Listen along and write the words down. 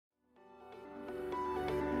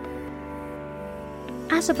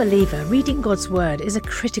As a believer, reading God's Word is a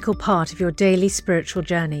critical part of your daily spiritual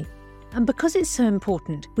journey. And because it's so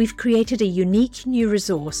important, we've created a unique new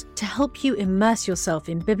resource to help you immerse yourself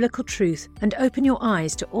in biblical truth and open your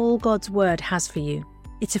eyes to all God's Word has for you.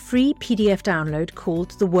 It's a free PDF download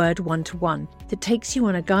called The Word 1-to-1 that takes you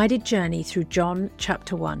on a guided journey through John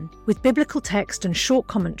chapter 1. With biblical text and short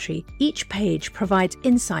commentary, each page provides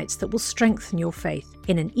insights that will strengthen your faith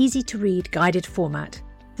in an easy-to-read guided format.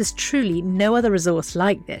 There's truly no other resource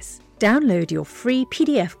like this. Download your free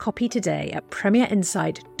PDF copy today at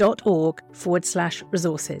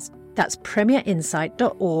premierinsight.org/resources. That's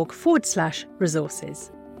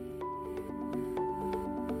premierinsight.org/resources.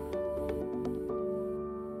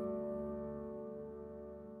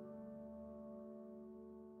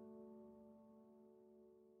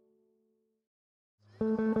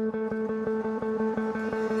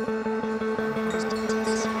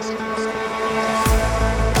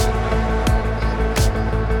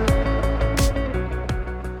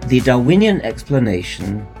 The Darwinian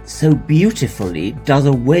explanation so beautifully does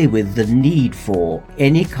away with the need for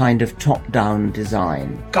any kind of top-down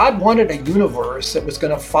design. God wanted a universe that was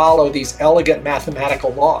going to follow these elegant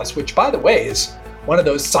mathematical laws, which, by the way, is one of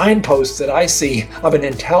those signposts that I see of an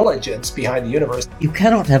intelligence behind the universe. You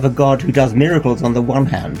cannot have a God who does miracles on the one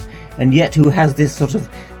hand, and yet who has this sort of,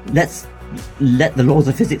 let's let the laws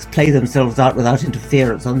of physics play themselves out without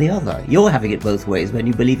interference on the other. You're having it both ways when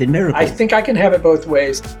you believe in miracles. I think I can have it both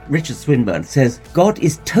ways. Richard Swinburne says, God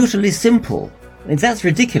is totally simple. And that's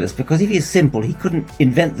ridiculous, because if he's simple, he couldn't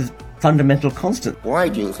invent the fundamental constant. Why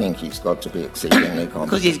do you think he's got to be exceedingly complex?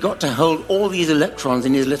 Because he's got to hold all these electrons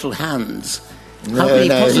in his little hands. No, How can he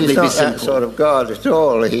possibly he's not be simple? that sort of God at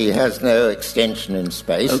all. He has no extension in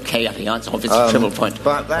space. Okay, I think that's obviously a trivial point.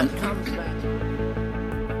 But that comes back.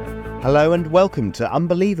 Hello and welcome to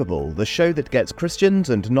Unbelievable, the show that gets Christians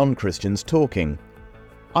and non-Christians talking.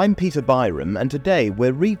 I'm Peter Byram, and today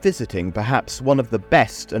we're revisiting perhaps one of the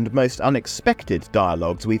best and most unexpected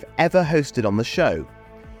dialogues we've ever hosted on the show.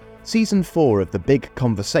 Season 4 of The Big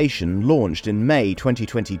Conversation launched in May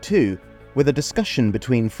 2022 with a discussion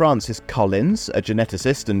between Francis Collins, a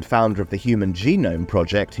geneticist and founder of the Human Genome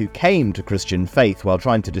Project who came to Christian faith while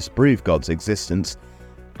trying to disprove God's existence,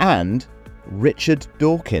 and Richard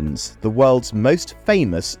Dawkins, the world's most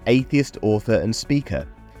famous atheist author and speaker.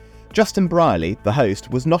 Justin Brierley, the host,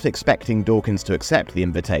 was not expecting Dawkins to accept the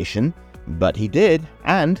invitation, but he did,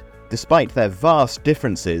 and, despite their vast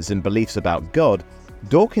differences in beliefs about God,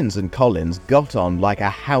 Dawkins and Collins got on like a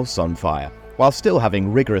house on fire, while still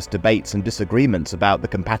having rigorous debates and disagreements about the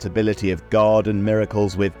compatibility of God and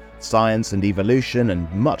miracles with science and evolution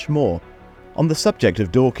and much more. On the subject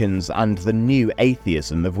of Dawkins and the new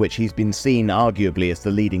atheism of which he's been seen arguably as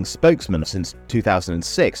the leading spokesman since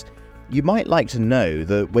 2006, you might like to know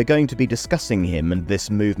that we're going to be discussing him and this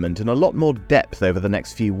movement in a lot more depth over the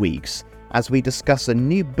next few weeks, as we discuss a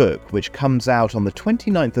new book which comes out on the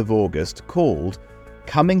 29th of August called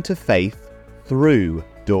Coming to Faith Through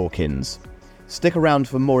Dawkins. Stick around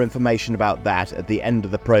for more information about that at the end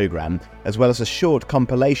of the programme, as well as a short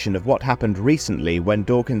compilation of what happened recently when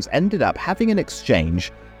Dawkins ended up having an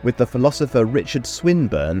exchange with the philosopher Richard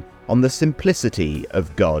Swinburne on the simplicity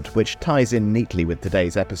of God, which ties in neatly with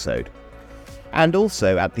today's episode. And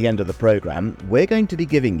also at the end of the programme, we're going to be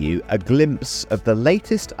giving you a glimpse of the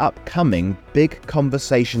latest upcoming Big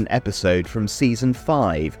Conversation episode from Season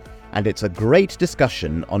 5, and it's a great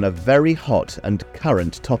discussion on a very hot and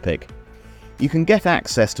current topic. You can get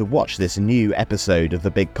access to watch this new episode of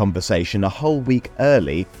The Big Conversation a whole week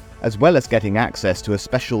early, as well as getting access to a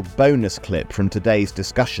special bonus clip from today's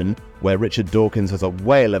discussion, where Richard Dawkins has a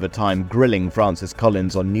whale of a time grilling Francis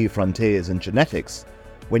Collins on new frontiers in genetics,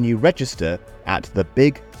 when you register at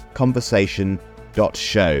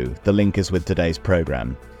thebigconversation.show. The link is with today's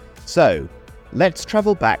programme. So, let's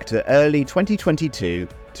travel back to early 2022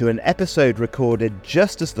 to an episode recorded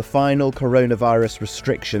just as the final coronavirus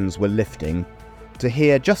restrictions were lifting, to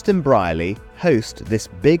hear Justin Brierley host this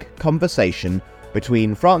big conversation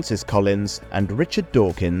between Francis Collins and Richard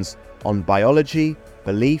Dawkins on biology,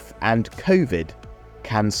 belief and COVID.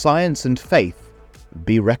 Can science and faith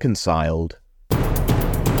be reconciled?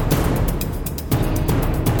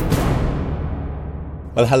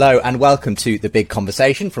 Well, hello and welcome to The Big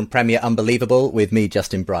Conversation from Premier Unbelievable with me,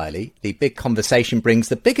 Justin Brierley. The Big Conversation brings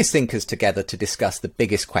the biggest thinkers together to discuss the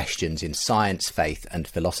biggest questions in science, faith and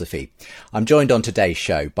philosophy. I'm joined on today's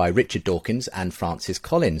show by Richard Dawkins and Francis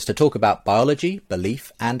Collins to talk about biology,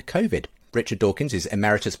 belief and COVID. Richard Dawkins is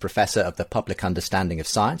Emeritus Professor of the Public Understanding of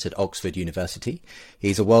Science at Oxford University.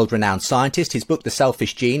 He's a world-renowned scientist. His book, The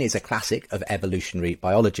Selfish Gene, is a classic of evolutionary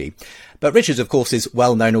biology. But Richard, of course, is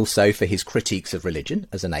well known also for his critiques of religion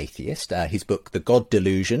as an atheist. His book, The God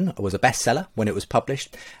Delusion, was a bestseller when it was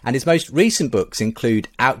published. And his most recent books include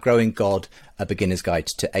Outgrowing God, A Beginner's Guide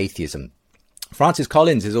to Atheism. Francis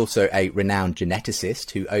Collins is also a renowned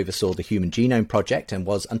geneticist who oversaw the Human Genome Project and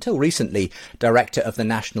was, until recently, director of the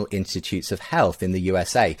National Institutes of Health in the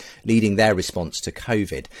USA, leading their response to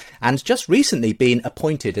COVID, and just recently been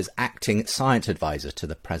appointed as acting science advisor to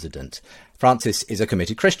the president. Francis is a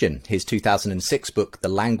committed Christian. His 2006 book, The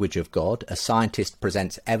Language of God, A Scientist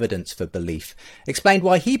Presents Evidence for Belief, explained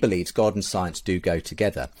why he believes God and science do go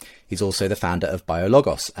together. He's also the founder of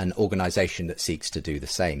BioLogos, an organisation that seeks to do the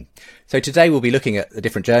same. So today we'll be looking at the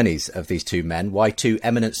different journeys of these two men, why two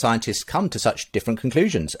eminent scientists come to such different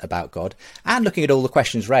conclusions about God, and looking at all the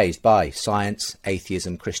questions raised by science,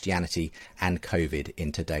 atheism, Christianity, and COVID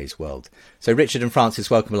in today's world. So Richard and Francis,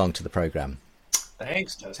 welcome along to the programme.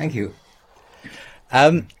 Thanks, Justin. Thank you.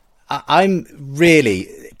 I'm really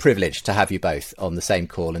privileged to have you both on the same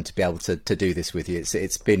call and to be able to do this with you.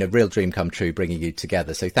 It's been a real dream come true bringing you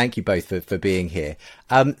together. So thank you both for being here.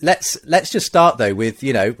 Let's just start though with,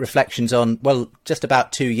 reflections on, just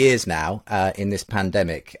about 2 years now in this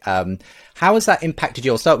pandemic. How has that impacted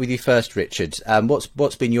you? I'll start with you first, Richard.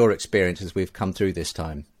 What's been your experience as we've come through this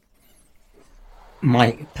time?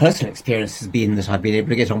 My personal experience has been that I've been able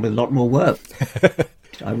to get on with a lot more work.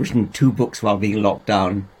 I've written 2 books while being locked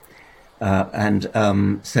down.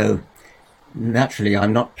 So naturally,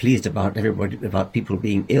 I'm not pleased about people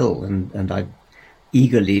being ill, and I've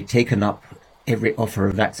eagerly taken up every offer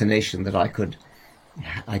of vaccination that I could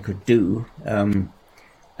do, and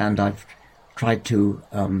I've tried to,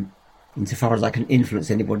 insofar as I can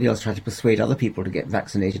influence anybody else, try to persuade other people to get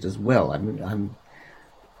vaccinated as well. I'm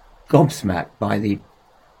gobsmacked by the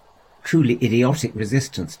truly idiotic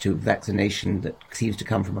resistance to vaccination that seems to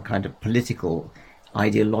come from a kind of political,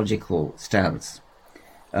 ideological stance.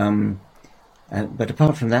 But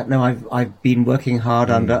apart from that, no, I've been working hard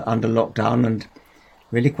under lockdown and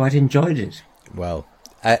really quite enjoyed it. Well,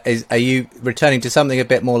 are you returning to something a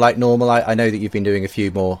bit more like normal? I know that you've been doing a few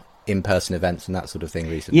more in-person events and that sort of thing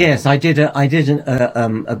recently. Yes, I did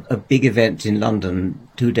a big event in London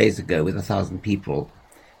 2 days ago with 1,000 people,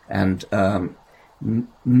 and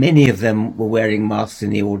many of them were wearing masks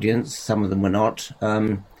in the audience, some of them were not.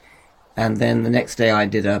 And then the next day I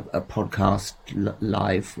did a podcast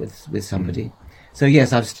live with somebody. So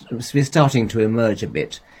yes, we're starting to emerge a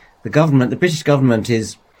bit. The British government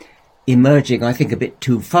is emerging, I think, a bit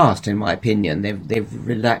too fast, in my opinion. They've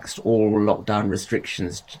relaxed all lockdown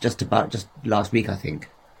restrictions just last week, I think.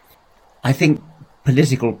 I think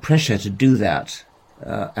political pressure to do that,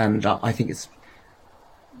 and I think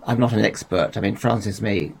I'm not an expert. I mean, Francis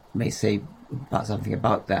may say something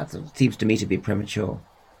about that. It seems to me to be premature.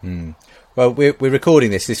 Well, we're recording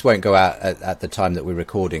this. This won't go out at the time that we're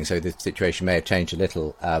recording, so the situation may have changed a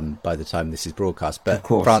little by the time this is broadcast. But of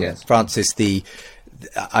course, yes. Francis,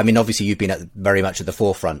 obviously you've been very much at the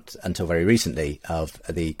forefront until very recently of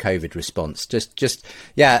the COVID response.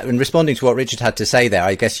 And responding to what Richard had to say there,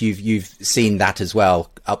 I guess you've seen that as well,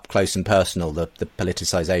 up close and personal, the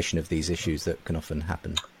politicization of these issues that can often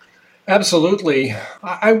happen. Absolutely.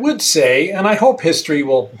 I would say, and I hope history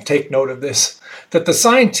will take note of this, that the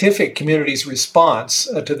scientific community's response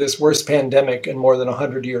to this worst pandemic in more than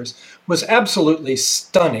 100 years was absolutely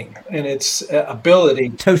stunning in its ability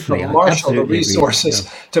to marshal the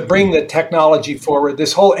resources to bring the technology forward.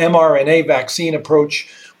 This whole mRNA vaccine approach,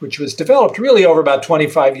 which was developed really over about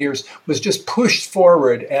 25 years, was just pushed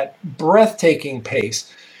forward at breathtaking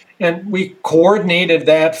pace. And we coordinated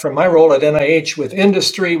that from my role at NIH with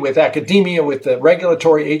industry, with academia, with the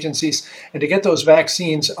regulatory agencies, and to get those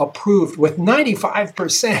vaccines approved with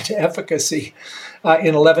 95% efficacy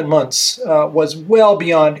in 11 months was well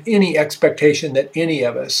beyond any expectation that any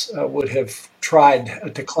of us would have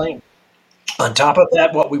tried to claim. On top of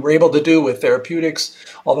that, what we were able to do with therapeutics,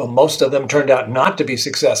 although most of them turned out not to be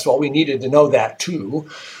successful, we needed to know that too,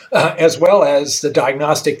 as well as the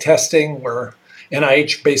diagnostic testing where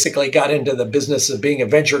NIH basically got into the business of being a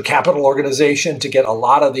venture capital organization to get a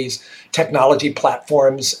lot of these technology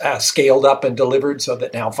platforms scaled up and delivered so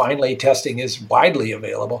that now finally testing is widely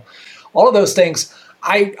available. All of those things,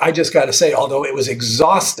 I just got to say, although it was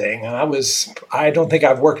exhausting, and I don't think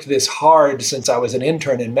I've worked this hard since I was an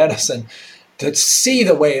intern in medicine, to see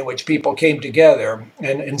the way in which people came together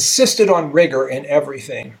and insisted on rigor in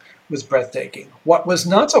everything was breathtaking. What was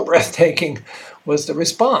not so breathtaking was the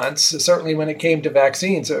response, certainly when it came to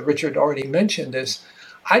vaccines. Richard already mentioned this.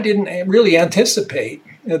 I didn't really anticipate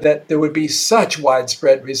that there would be such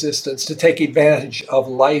widespread resistance to take advantage of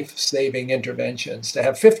life-saving interventions, to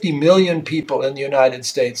have 50 million people in the United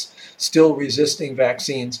States still resisting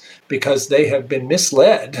vaccines because they have been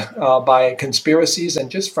misled by conspiracies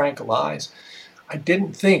and just frank lies. I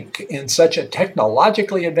didn't think in such a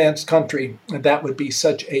technologically advanced country that would be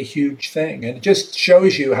such a huge thing. And it just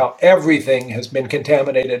shows you how everything has been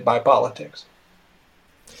contaminated by politics.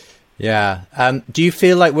 Yeah. Do you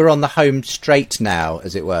feel like we're on the home straight now,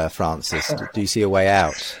 as it were, Francis? Do you see a way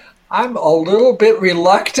out? I'm a little bit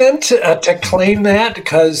reluctant to claim that,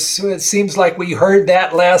 because it seems like we heard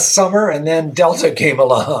that last summer and then Delta came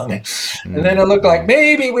along. And then it looked like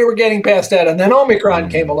maybe we were getting past that, and then Omicron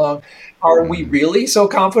came along. Are we really so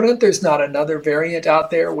confident there's not another variant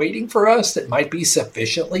out there waiting for us that might be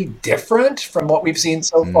sufficiently different from what we've seen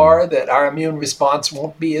so far that our immune response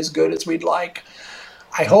won't be as good as we'd like?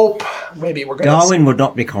 I hope maybe we're going to... Darwin would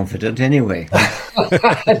not be confident anyway.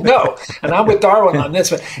 No, and I'm with Darwin on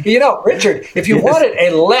this one. You know, Richard, if you wanted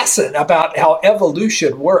a lesson about how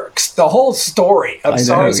evolution works, the whole story of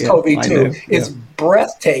SARS-CoV-2 is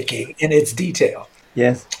breathtaking in its detail.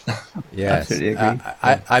 Yes. Yes.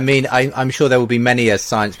 I mean, I'm sure there will be many a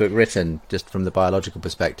science book written just from the biological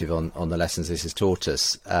perspective on the lessons this has taught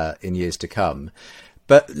us in years to come.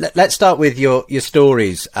 But let's start with your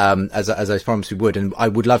stories, as I promised we would. And I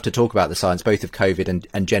would love to talk about the science, both of COVID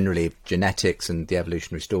and generally genetics and the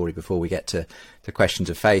evolutionary story, before we get to the questions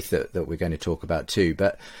of faith that we're going to talk about too.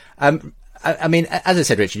 But I mean, as I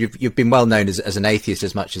said, Richard, you've been well known as an atheist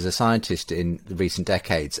as much as a scientist in the recent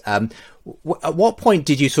decades. At what point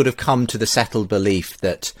did you sort of come to the settled belief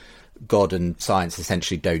that God and science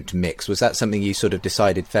essentially don't mix? Was that something you sort of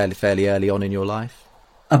decided fairly early on in your life?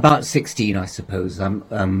 About 16, I suppose.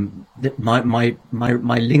 My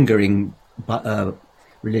lingering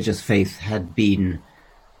religious faith had been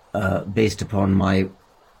based upon my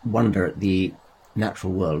wonder at the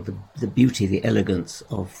natural world, the beauty, the elegance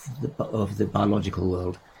of the biological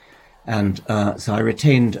world, and so I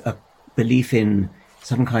retained a belief in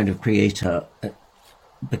some kind of creator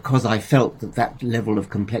because I felt that level of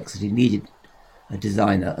complexity needed a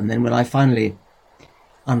designer. And then when I finally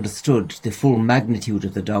understood the full magnitude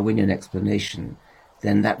of the Darwinian explanation,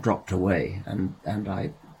 then that dropped away, and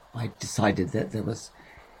I decided that there was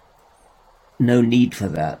no need for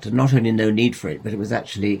that, and not only no need for it, but it was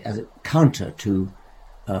actually as a counter to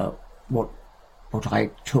what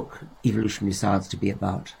I took evolutionary science to be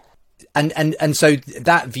about. And so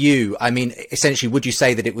that view, I mean, essentially, would you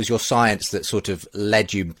say that it was your science that sort of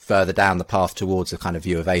led you further down the path towards the kind of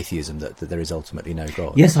view of atheism, that there is ultimately no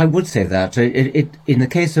God? Yes, I would say that. In the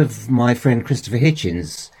case of my friend Christopher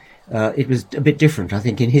Hitchens, it was a bit different. I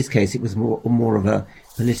think in his case it was more of a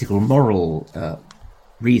political, moral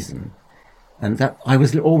reason, and that I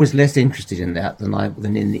was always less interested in that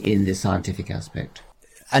than in the scientific aspect.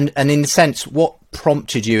 And in a sense, what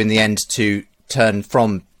prompted you in the end to turn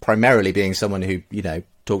from primarily being someone who, you know,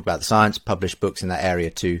 talked about the science, published books in that area,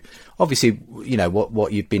 to obviously, you know,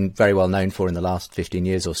 what you've been very well known for in the last 15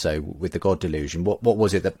 years or so with the God delusion? What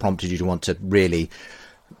was it that prompted you to want to really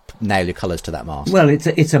nail your colours to that mast? Well,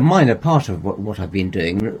 it's a minor part of what I've been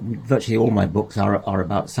doing. Virtually all my books are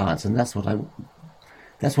about science, and that's what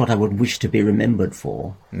I would wish to be remembered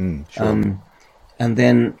for. Sure. And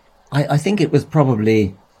then I think it was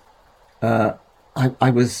probably I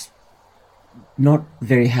was not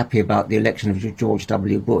very happy about the election of George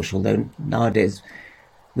W. Bush, although nowadays,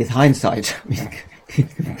 with hindsight, I mean,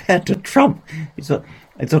 compared to Trump, I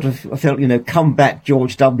sort of felt, you know, come back,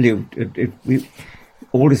 George W.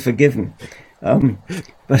 All is forgiven.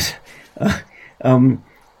 But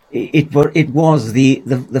it was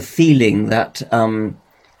the feeling that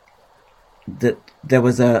that there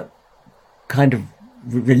was a kind of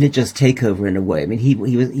religious takeover in a way. I mean, he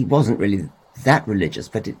wasn't really that religious,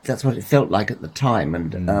 but that's what it felt like at the time.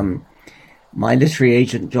 And my literary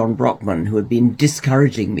agent, John Brockman, who had been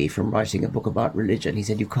discouraging me from writing a book about religion, he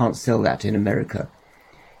said, "You can't sell that in America."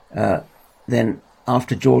 Then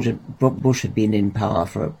after George Bush had been in power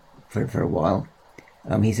for a while,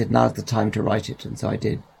 he said, "Now's the time to write it," and so I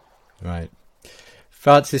did. Right.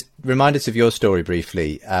 Francis, remind us of your story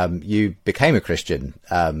briefly. You became a Christian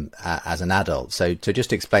as an adult, so to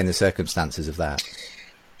just explain the circumstances of that.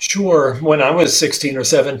 Sure. When I was 16 or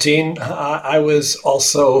 17, I was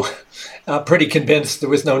also pretty convinced there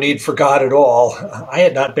was no need for God at all. I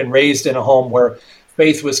had not been raised in a home where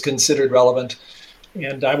faith was considered relevant.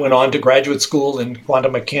 And I went on to graduate school in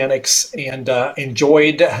quantum mechanics and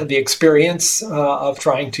enjoyed the experience of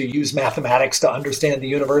trying to use mathematics to understand the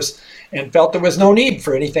universe, and felt there was no need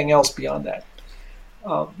for anything else beyond that.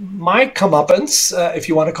 My comeuppance, if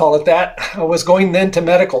you want to call it that, was going then to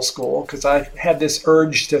medical school because I had this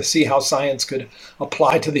urge to see how science could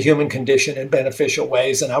apply to the human condition in beneficial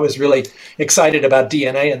ways. And I was really excited about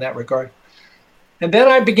DNA in that regard. And then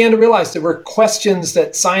I began to realize there were questions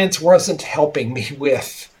that science wasn't helping me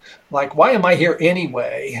with. Like, why am I here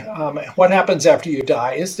anyway? What happens after you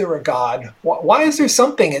die? Is there a God? Why is there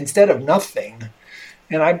something instead of nothing?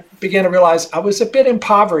 And I began to realize I was a bit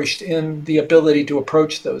impoverished in the ability to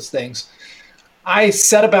approach those things. I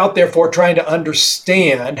set about, therefore, trying to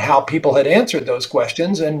understand how people had answered those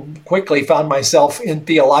questions and quickly found myself in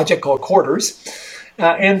theological quarters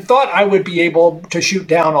and thought I would be able to shoot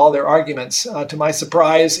down all their arguments. To my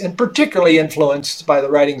surprise, and particularly influenced by the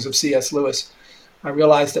writings of C.S. Lewis, I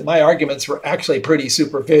realized that my arguments were actually pretty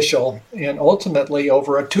superficial, and ultimately,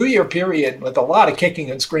 over a 2-year period with a lot of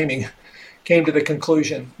kicking and screaming, came to the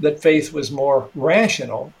conclusion that faith was more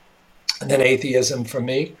rational than atheism for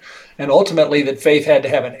me, and ultimately that faith had to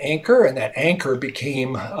have an anchor, and that anchor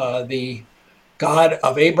became the God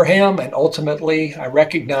of Abraham, and ultimately I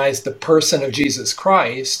recognized the person of Jesus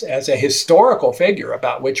Christ as a historical figure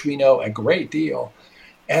about which we know a great deal,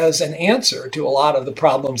 as an answer to a lot of the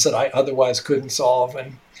problems that I otherwise couldn't solve.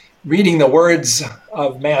 And reading the words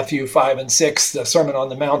of Matthew 5 and 6, the Sermon on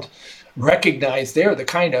the Mount, recognize there the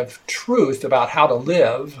kind of truth about how to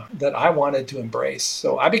live that I wanted to embrace.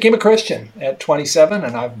 So I became a Christian at 27,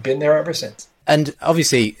 and I've been there ever since. And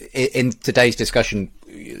obviously, in today's discussion,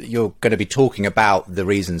 you're going to be talking about the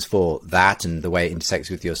reasons for that and the way it intersects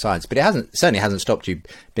with your science. But it certainly hasn't stopped you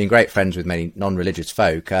being great friends with many non-religious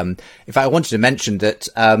folk. In fact, I wanted to mention that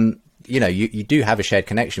you do have a shared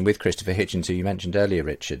connection with Christopher Hitchens, who you mentioned earlier,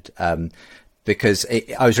 Richard. Because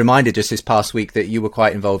I was reminded just this past week that you were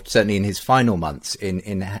quite involved, certainly in his final months,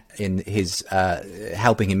 in his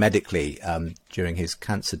helping him medically during his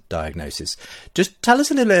cancer diagnosis. Just tell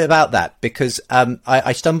us a little bit about that, because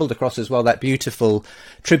I stumbled across as well that beautiful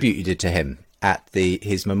tribute you did to him at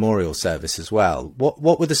his memorial service as well.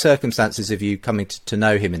 What were the circumstances of you coming to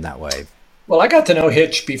know him in that way? Well, I got to know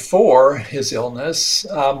Hitch before his illness.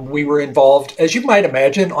 We were involved, as you might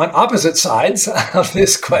imagine, on opposite sides of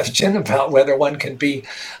this question about whether one can be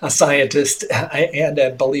a scientist and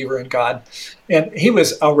a believer in God. And he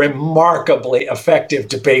was a remarkably effective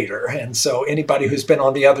debater. And so anybody who's been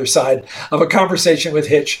on the other side of a conversation with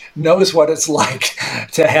Hitch knows what it's like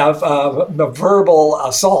to have verbal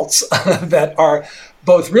assaults that are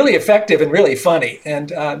both really effective and really funny.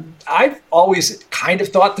 And I've always kind of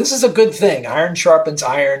thought this is a good thing. Iron sharpens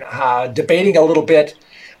iron. Debating a little bit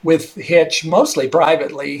with Hitch, mostly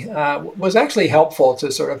privately, was actually helpful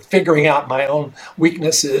to sort of figuring out my own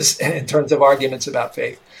weaknesses in terms of arguments about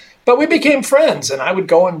faith. But we became friends, and I would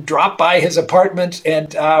go and drop by his apartment,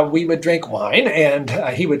 and we would drink wine, and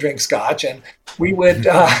he would drink scotch, and we would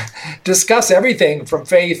discuss everything from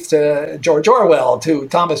faith to George Orwell to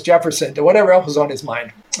Thomas Jefferson to whatever else was on his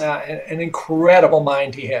mind. An incredible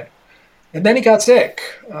mind he had. And then he got sick,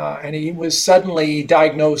 and he was suddenly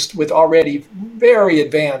diagnosed with already very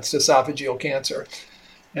advanced esophageal cancer.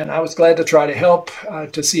 And I was glad to try to help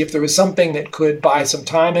to see if there was something that could buy some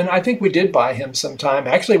time. And I think we did buy him some time,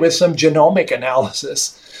 actually with some genomic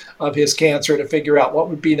analysis of his cancer to figure out what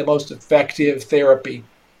would be the most effective therapy.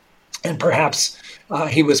 And perhaps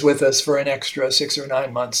he was with us for an extra 6 or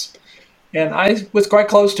 9 months. And I was quite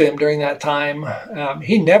close to him during that time.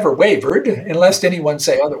 He never wavered, unless anyone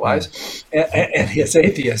say otherwise, and his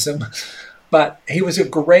atheism. But he was a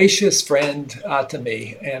gracious friend to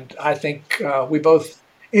me. And I think we both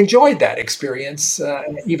enjoyed that experience,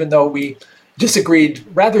 even though we disagreed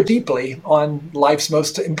rather deeply on life's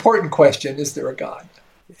most important question, is there a God?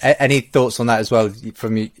 Any thoughts on that as well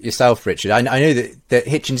from yourself, Richard? I know that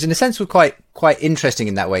Hitchens, in a sense, was quite interesting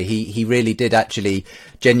in that way. He really did actually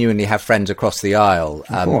genuinely have friends across the aisle,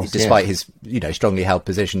 despite his strongly held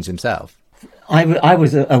positions himself. I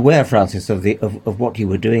was aware, Francis, of what you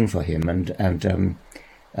were doing for him, and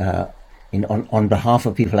on behalf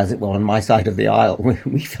of people, as it were, on my side of the aisle,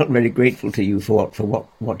 we felt really grateful to you for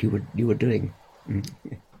what you were doing.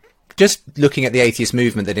 Just looking at the atheist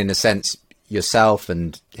movement, that in a sense yourself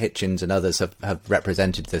and Hitchens and others have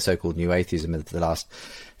represented the so-called new atheism of the last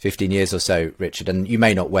 15 years or so, Richard, and you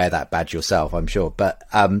may not wear that badge yourself, I'm sure, but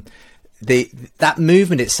that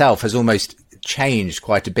movement itself has almost changed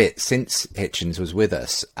quite a bit since Hitchens was with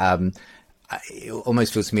us. It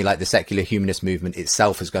almost feels to me like the secular humanist movement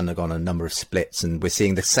itself has gone a number of splits, and we're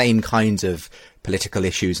seeing the same kinds of political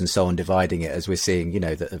issues and so on dividing it as we're seeing,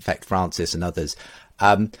 that affect Francis and others.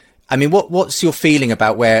 I mean, what's your feeling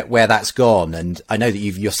about where that's gone? And I know that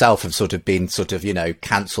you've yourself have sort of been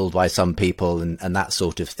cancelled by some people and that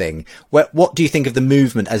sort of thing. What do you think of the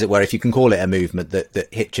movement, as it were, if you can call it a movement, that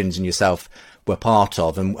Hitchens and yourself were part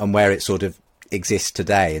of, and where it sort of exists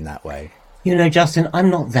today in that way? You know, Justin, I'm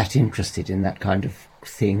not that interested in that kind of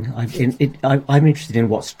thing. I'm interested in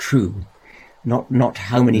what's true, not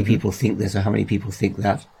how many people think this or how many people think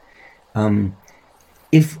that.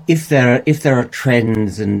 If there are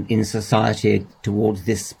trends in society towards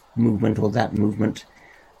this movement or that movement,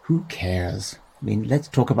 who cares? I mean, let's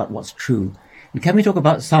talk about what's true. And can we talk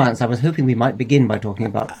about science? I was hoping we might begin by talking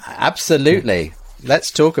about... Absolutely.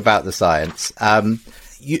 Let's talk about the science.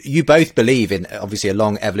 You both believe in, obviously, a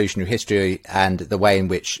long evolutionary history and the way in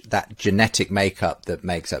which that genetic makeup that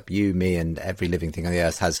makes up you, me, and every living thing on the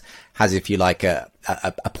earth has, if you like, a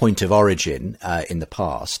point of origin in the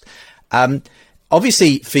past.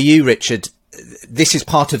 Obviously, for you, Richard, this is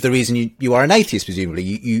part of the reason you are an atheist. Presumably,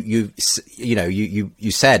 you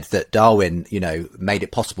said that Darwin, made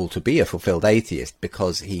it possible to be a fulfilled atheist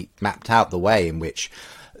because he mapped out the way in which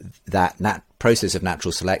that process of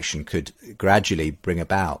natural selection could gradually bring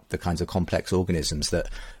about the kinds of complex organisms that,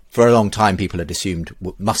 for a long time, people had assumed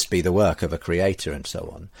must be the work of a creator, and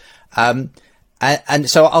so on. And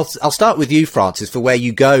so I'll start with you, Francis, for where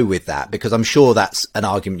you go with that, because I'm sure that's an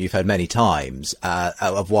argument you've heard many times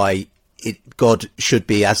of why God should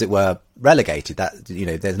be, as it were, relegated. That,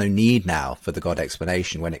 there's no need now for the God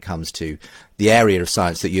explanation when it comes to the area of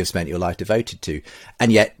science that you've spent your life devoted to.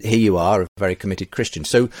 And yet here you are, a very committed Christian.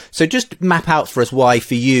 So just map out for us why,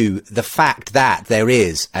 for you, the fact that there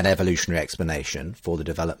is an evolutionary explanation for the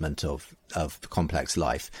development of complex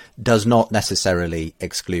life does not necessarily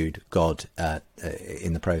exclude God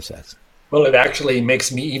in the process. Well, it actually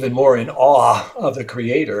makes me even more in awe of the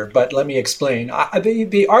Creator. But let me explain.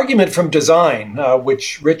 The argument from design,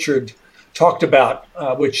 which Richard talked about,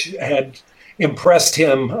 which had impressed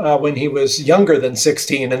him when he was younger than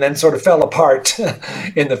 16 and then sort of fell apart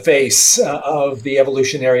in the face of the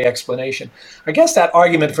evolutionary explanation. I guess that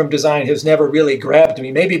argument from design has never really grabbed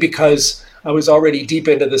me, maybe because I was already deep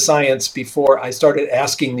into the science before I started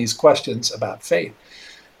asking these questions about faith.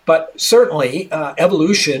 But certainly,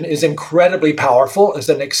 evolution is incredibly powerful as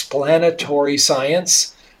an explanatory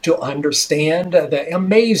science to understand the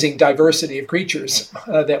amazing diversity of creatures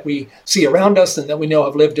that we see around us and that we know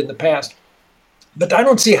have lived in the past. But I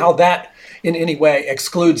don't see how that in any way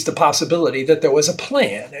excludes the possibility that there was a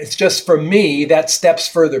plan. It's just, for me, that steps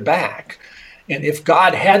further back. And if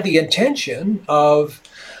God had the intention of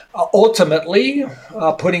ultimately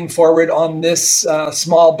putting forward on this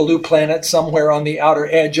small blue planet somewhere on the outer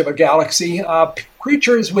edge of a galaxy,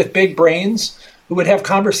 creatures with big brains who would have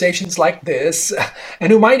conversations like this,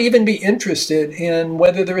 and who might even be interested in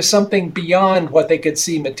whether there is something beyond what they could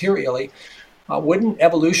see materially, wouldn't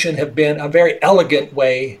evolution have been a very elegant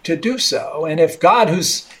way to do so? And if God,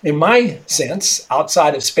 who's, in my sense,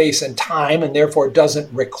 outside of space and time, and therefore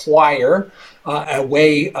doesn't require a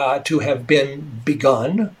way to have been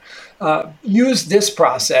begun, used this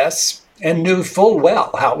process and knew full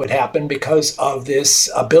well how it would happen because of this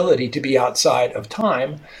ability to be outside of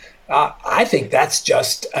time, I think that's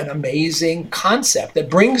just an amazing concept that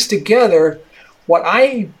brings together what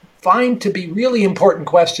I find to be really important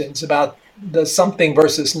questions about the something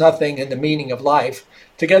versus nothing and the meaning of life,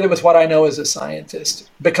 together with what I know as a scientist.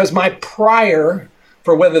 Because my prior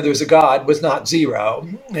for whether there's a God was not zero.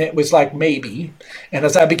 It was like maybe. And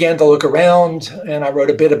as I began to look around, and I wrote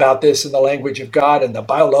a bit about this in the Language of God, and the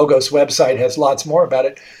BioLogos website has lots more about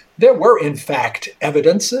it, there were in fact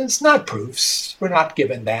evidences, not proofs, we're not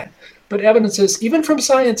given that, but evidences even from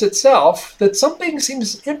science itself that something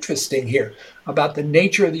seems interesting here about the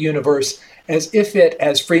nature of the universe, as if it,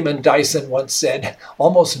 as Freeman Dyson once said,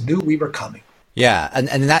 almost knew we were coming. Yeah, and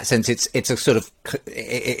in that sense, it's a sort of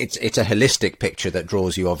it's a holistic picture that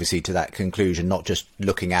draws you obviously to that conclusion, not just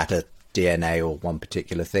looking at a DNA or one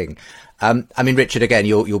particular thing. I mean, Richard, again,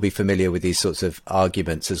 you'll be familiar with these sorts of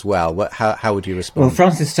arguments as well. How would you respond? Well,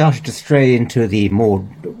 Francis started to stray into the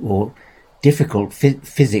more difficult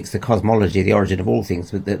physics, the cosmology, the origin of all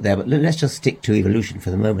things. But let's just stick to evolution for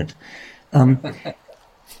the moment.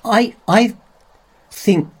 I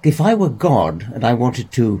think if I were God and I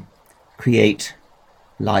wanted to create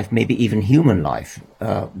life, maybe even human life,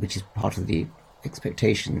 which is part of the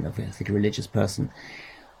expectation of, I think, a religious person,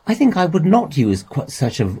 I think I would not use quite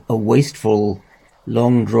such a wasteful,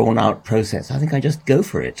 long, drawn-out process. I think I just go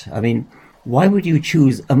for it. I mean, why would you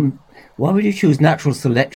choose natural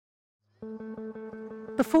selection?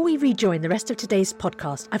 Before we rejoin the rest of today's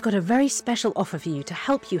podcast, I've got a very special offer for you to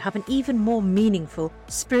help you have an even more meaningful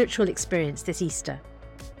spiritual experience this Easter.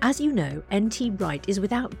 As you know, N.T. Wright is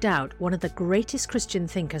without doubt one of the greatest Christian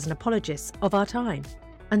thinkers and apologists of our time.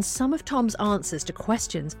 And some of Tom's answers to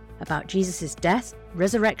questions about Jesus' death,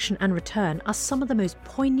 resurrection and return are some of the most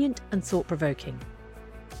poignant and thought-provoking.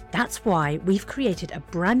 That's why we've created a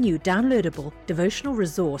brand new downloadable devotional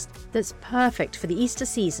resource that's perfect for the Easter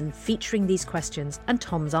season, featuring these questions and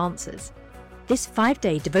Tom's answers. This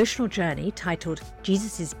 5-day devotional journey titled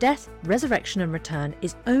Jesus' Death, Resurrection and Return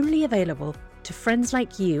is only available to friends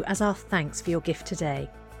like you as our thanks for your gift today.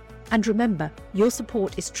 And remember, your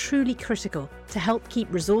support is truly critical to help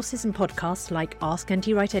keep resources and podcasts like Ask NT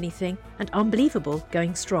Wright Anything and Unbelievable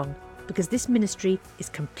going strong, because this ministry is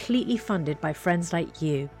completely funded by friends like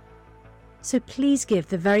you. So please give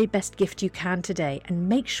the very best gift you can today and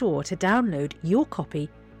make sure to download your copy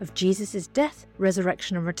of Jesus' Death,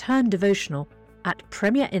 Resurrection and Return devotional at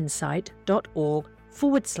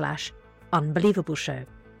premierinsight.org/Unbelievable Show.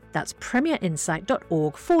 That's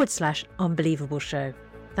premierinsight.org/Unbelievable Show.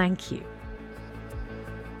 Thank you.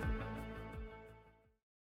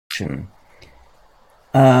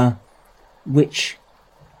 Which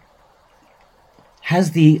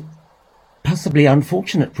has the possibly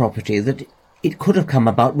unfortunate property that it could have come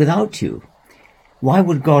about without you. Why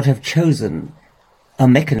would God have chosen a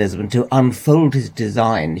mechanism to unfold his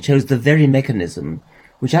design? He chose the very mechanism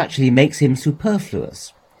which actually makes him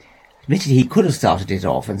superfluous. Admittedly, he could have started it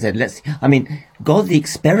off and said, God the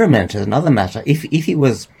experimenter is another matter. If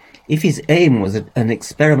his aim was an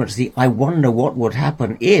experiment to see, I wonder what would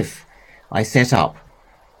happen if I set up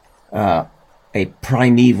a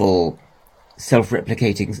primeval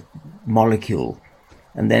self-replicating molecule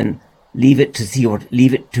and then leave it to see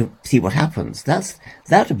what happens. That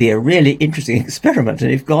would be a really interesting experiment.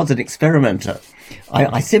 And if God's an experimenter,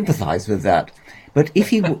 I sympathize with that. But if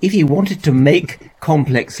he wanted to make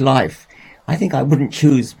complex life, I think I wouldn't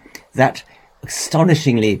choose that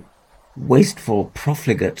astonishingly wasteful,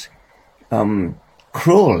 profligate,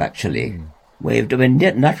 cruel, actually, way of doing.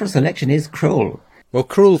 Natural selection is cruel. Well,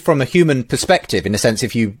 cruel from a human perspective, in a sense,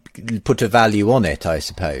 if you put a value on it, I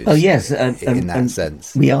suppose. Oh yes, in that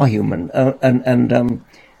sense, we are human, the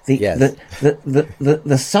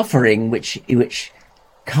suffering which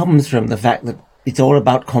comes from the fact that it's all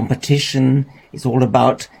about competition. It's all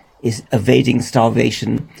about evading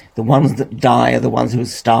starvation. The ones that die are the ones who are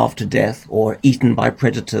starved to death or eaten by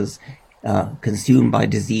predators, consumed by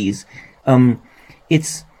disease.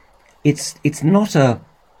 It's not a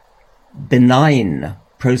benign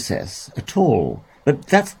process at all. But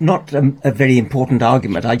that's not a very important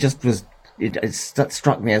argument. That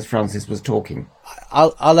struck me as Francis was talking.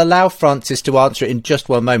 I'll allow Francis to answer it in just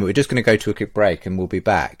one moment. We're just going to go to a quick break and we'll be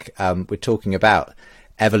back. We're talking about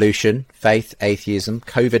evolution, faith, atheism,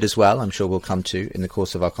 COVID as well, I'm sure we'll come to in the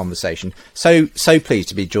course of our conversation. So pleased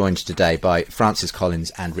to be joined today by Francis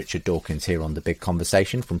Collins and Richard Dawkins here on The Big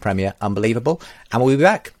Conversation from Premier Unbelievable. And we'll be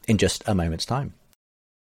back in just a moment's time.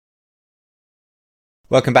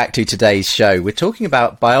 Welcome back to today's show. We're talking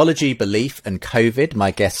about biology, belief and COVID.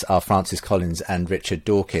 My guests are Francis Collins and Richard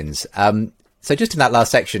Dawkins. So just in that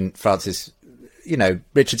last section, Francis,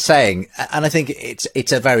 Richard saying, and I think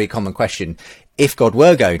it's a very common question, if God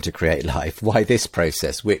were going to create life, why this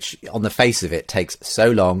process, which on the face of it takes so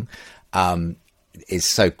long, is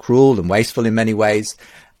so cruel and wasteful in many ways.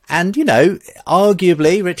 And,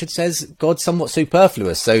 arguably, Richard says, God's somewhat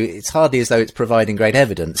superfluous. So it's hardly as though it's providing great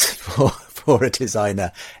evidence for a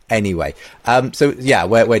designer anyway. Where do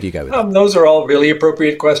you go with that? Those are all really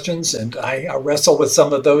appropriate questions, and I wrestle with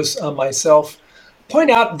some of those myself. Point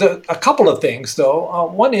out a couple of things, though.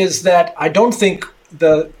 One is that I don't think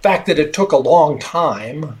the fact that it took a long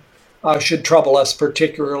time should trouble us,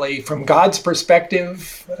 particularly from God's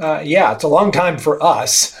perspective. It's a long time for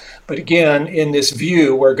us, but again, in this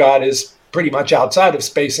view where God is pretty much outside of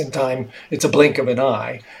space and time, it's a blink of an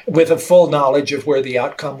eye, with a full knowledge of where the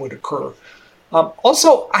outcome would occur.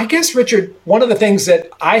 Also, I guess, Richard, one of the things that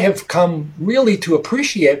I have come really to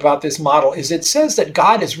appreciate about this model is it says that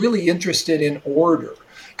God is really interested in order.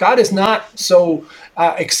 God is not so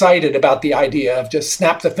excited about the idea of just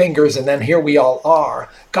snap the fingers and then here we all are.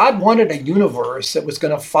 God wanted a universe that was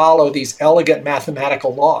going to follow these elegant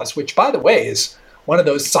mathematical laws, which, by the way, is one of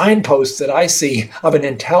those signposts that I see of an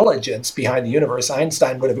intelligence behind the universe.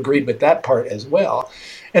 Einstein would have agreed with that part as well.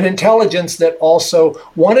 An intelligence that also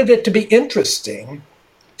wanted it to be interesting.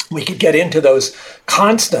 We could get into those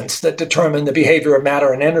constants that determine the behavior of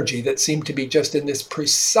matter and energy that seem to be just in this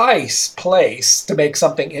precise place to make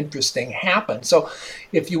something interesting happen. So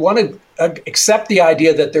if you want to accept the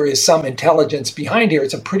idea that there is some intelligence behind here,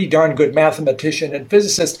 it's a pretty darn good mathematician and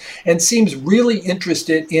physicist and seems really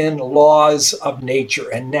interested in laws of nature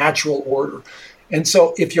and natural order. And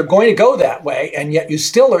so if you're going to go that way, and yet you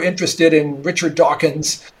still are interested in Richard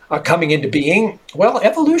Dawkins coming into being, well,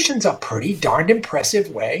 evolution's a pretty darned impressive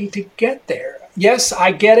way to get there. Yes,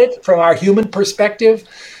 I get it from our human perspective,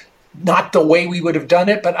 not the way we would have done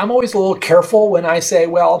it, but I'm always a little careful when I say,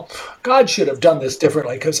 well, God should have done this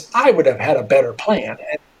differently because I would have had a better plan.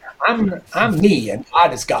 And I'm me and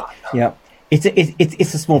God is God. Yeah.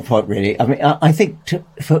 It's a small point, really. I mean, I think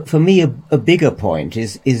for me, a bigger point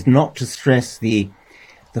is not to stress the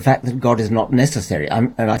fact that God is not necessary.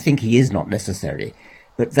 And I think he is not necessary.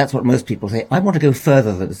 But that's what most people say. I want to go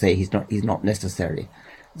further than to say he's not necessary.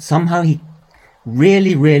 Somehow he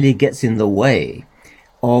really, really gets in the way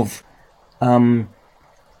of the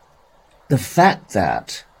fact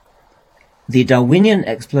that the Darwinian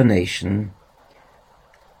explanation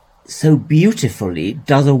so beautifully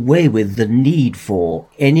does away with the need for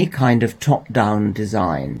any kind of top-down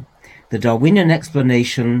design. The Darwinian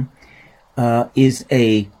explanation is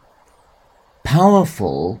a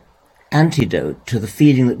powerful antidote to the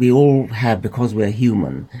feeling that we all have because we're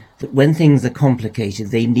human, that when things are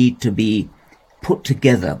complicated, they need to be put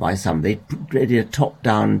together by somebody in a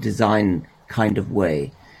top-down design kind of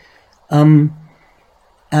way. And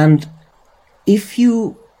if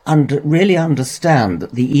you really understand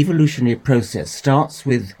that the evolutionary process starts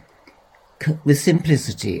with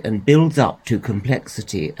simplicity and builds up to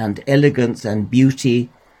complexity and elegance and beauty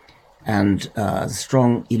and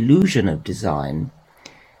strong illusion of design,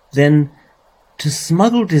 then to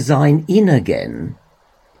smuggle design in again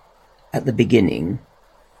at the beginning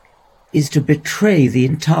is to betray the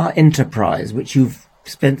entire enterprise which you've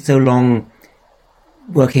spent so long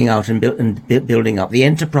working out and building up. The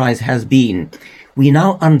enterprise has been, we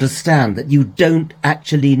now understand that you don't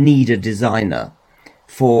actually need a designer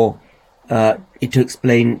for it to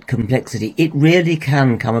explain complexity. It really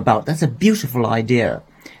can come about. That's a beautiful idea.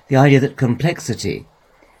 The idea that complexity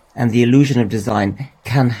and the illusion of design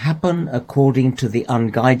can happen according to the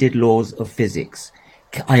unguided laws of physics.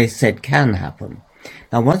 I said can happen.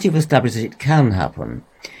 Now, once you've established that it can happen,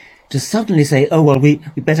 to suddenly say, oh, well, we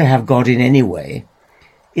better have God in anyway,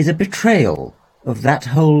 is a betrayal of that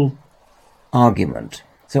whole argument.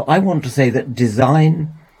 So I want to say that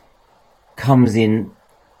design comes in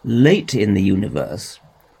late in the universe.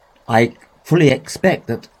 I fully expect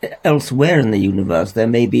that elsewhere in the universe there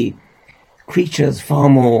may be creatures far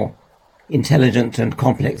more intelligent and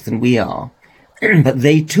complex than we are, but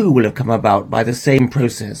they too will have come about by the same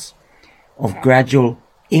process of gradual,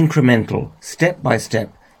 incremental,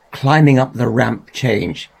 step-by-step, climbing up the ramp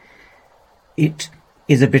change. It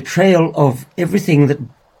is a betrayal of everything that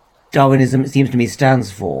Darwinism, it seems to me,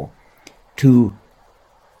 stands for, to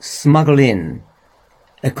smuggle in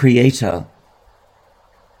a creator.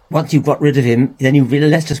 Once you've got rid of him, then you really,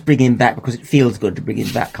 let's just bring him back because it feels good to bring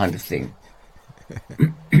him back, kind of thing.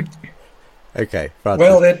 Okay. Francis.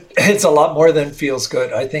 Well, it's a lot more than feels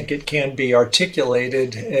good. I think it can be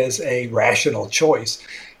articulated as a rational choice.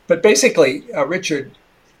 But basically, Richard,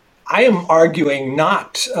 I am arguing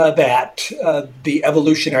not that the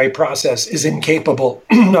evolutionary process is incapable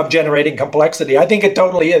of generating complexity. I think it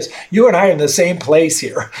totally is. You and I are in the same place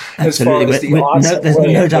here. Absolutely. As far as there's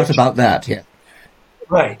no doubt about that, yeah.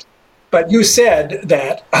 Right. But you said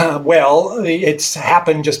that, it's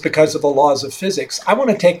happened just because of the laws of physics. I want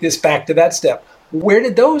to take this back to that step. Where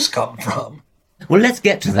did those come from? Well, let's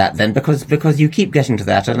get to that then, because you keep getting to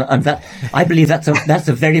that, and that I believe that's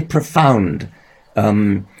a very profound.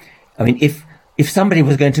 I mean, if somebody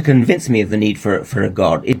was going to convince me of the need for a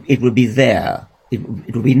God, it would be there. It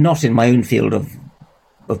would be not in my own field of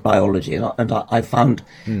biology, and I found.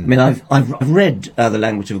 I mean, I've read The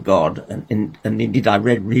Language of God, and indeed I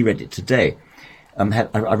reread it today.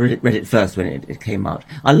 I read it first when it came out.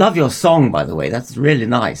 I love your song, by the way. That's really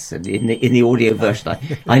nice. And in the audio version,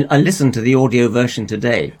 I listened to the audio version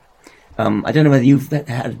today. I don't know whether you've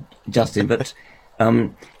had, Justin, but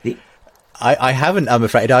I haven't. I'm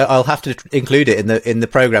afraid I'll have to include it in the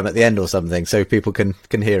program at the end or something, so people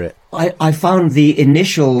can hear it. I found the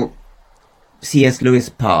initial C.S. Lewis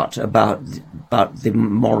part about the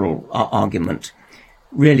moral argument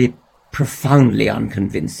really profoundly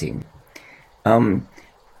unconvincing. When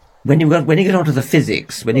you get onto the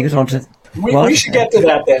physics, when you get onto we should get to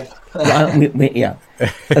that then. Yeah.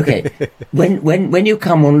 Okay. When you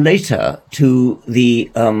come on later to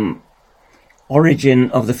the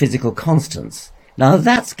origin of the physical constants, now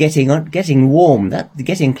that's getting warm. That's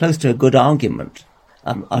getting close to a good argument.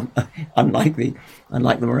 Unlike the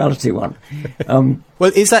morality one.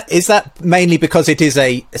 Well, is that mainly because it is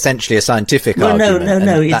essentially a scientific argument?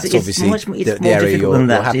 No. That's it's obviously much more, the more area difficult than you're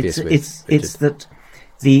that. happiest with. It's that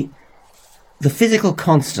the physical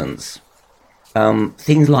constants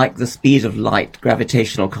things like the speed of light,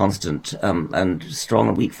 gravitational constant, and strong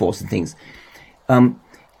and weak force and things. Most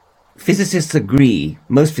physicists agree,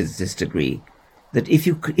 that if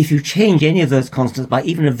you change any of those constants by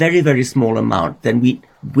even a very, very small amount, then we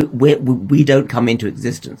don't come into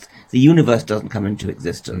existence. The universe doesn't come into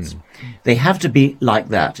existence. They have to be like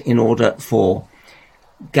that in order for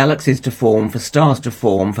galaxies to form, for stars to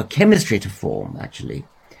form, for chemistry to form, actually.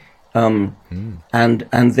 And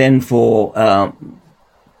then for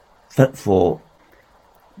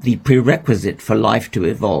the prerequisite for life to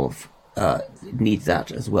evolve, needs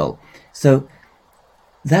that as well. So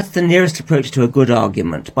that's the nearest approach to a good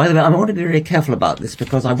argument. By the way, I want to be very careful about this,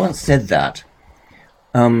 because I once said that,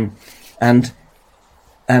 I'm not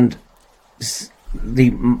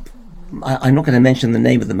going to mention the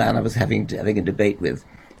name of the man I was having a debate with.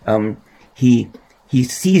 He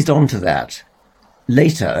seized onto that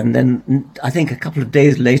later, and then I think a couple of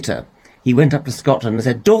days later, he went up to Scotland and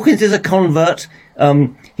said, "Dawkins is a convert.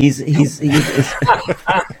 He's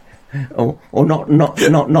or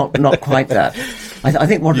not quite that." I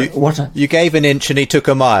think what you gave an inch and he took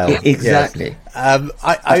a mile. Exactly.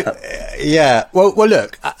 Yes. Well,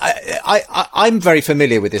 look, I'm very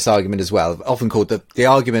familiar with this argument as well. Often called the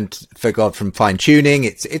argument for God from fine tuning.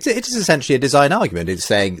 It's essentially a design argument. It's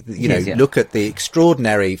saying, look at the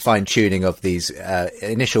extraordinary fine tuning of these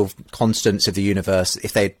initial constants of the universe.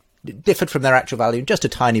 If they differed from their actual value just a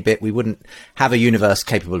tiny bit, we wouldn't have a universe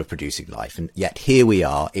capable of producing life. And yet here we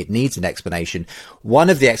are. It needs an explanation.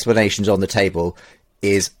 One of the explanations on the table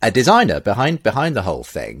is a designer behind the whole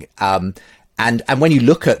thing. And when you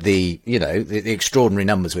look at the extraordinary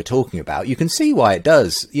numbers we're talking about, you can see why it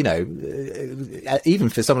does, even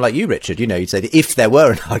for someone like you, Richard, you'd say that if there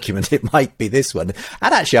were an argument, it might be this one.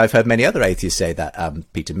 And actually, I've heard many other atheists say that,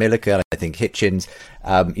 Peter Millikan, I think Hitchens,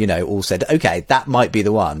 all said, okay, that might be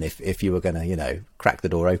the one if you were going to, crack the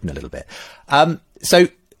door open a little bit.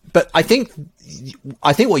 But I think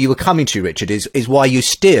what you were coming to, Richard, is why you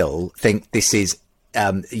still think this is,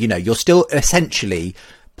 you're still essentially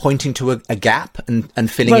pointing to a gap and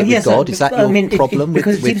filling it with God. Is that your problem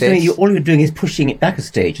because it with seems to me this? all you're doing is pushing it back a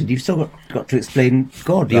stage, and you've still got to explain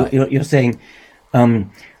God. Right. You're saying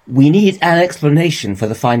we need an explanation for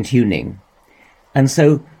the fine tuning, and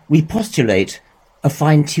so we postulate a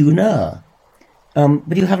fine tuner,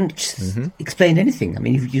 but you haven't explained anything. I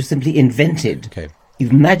mean, you simply invented. Okay.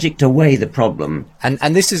 You've magicked away the problem,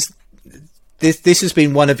 and this is. This has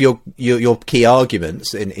been one of your key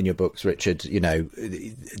arguments in your books, Richard.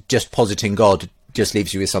 Just positing God just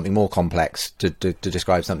leaves you with something more complex to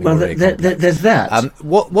describe something more really complex. There's that.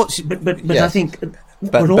 But yes. I think,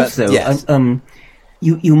 but also, yes.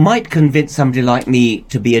 You might convince somebody like me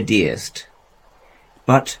to be a deist,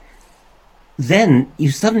 but then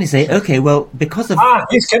you suddenly say, okay, well, because of...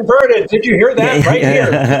 he's converted. Did you hear that?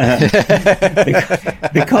 Here.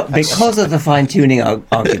 because of the fine-tuning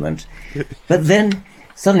argument. But then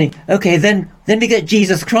suddenly, okay, then we get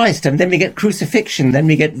Jesus Christ, and then we get crucifixion, then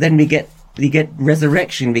we get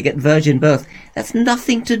resurrection, we get virgin birth. That's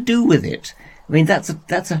nothing to do with it. I mean, that's a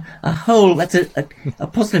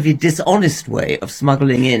positively dishonest way of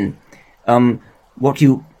smuggling in what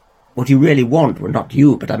you really want. Well, not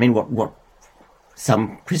you, but I mean what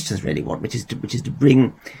some Christians really want, which is to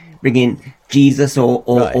bring in Jesus or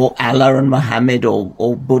Allah and Muhammad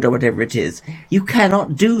or Buddha, whatever it is. You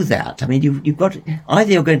cannot do that. I mean, you've got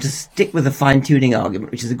either you're going to stick with the fine-tuning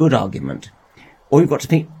argument, which is a good argument, or you've got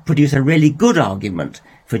to produce a really good argument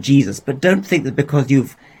for Jesus. But don't think that because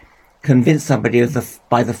you've convinced somebody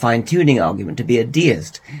by the fine-tuning argument to be a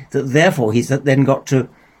deist, that therefore he's then got to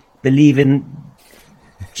believe in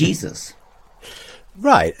Jesus.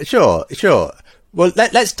 Right. Sure. Well,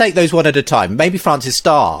 let's take those one at a time. Maybe, Francis,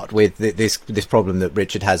 start with this problem that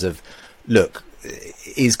Richard has of, look,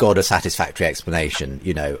 is God a satisfactory explanation?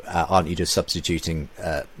 Aren't you just substituting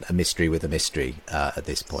a mystery with a mystery at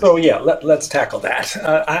this point? So, yeah, let's tackle that.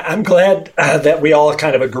 I'm glad that we all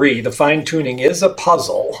kind of agree. The fine-tuning is a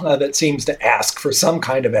puzzle that seems to ask for some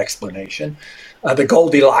kind of explanation. The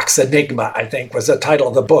Goldilocks Enigma, I think, was the title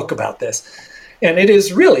of the book about this. And it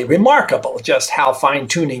is really remarkable just how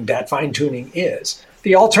fine-tuning that fine-tuning is.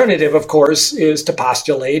 The alternative, of course, is to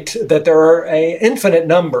postulate that there are an infinite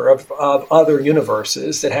number of other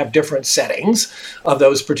universes that have different settings of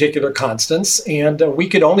those particular constants, and we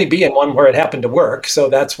could only be in one where it happened to work, so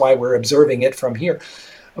that's why we're observing it from here.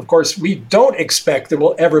 Of course, we don't expect there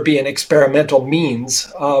will ever be an experimental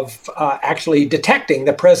means of actually detecting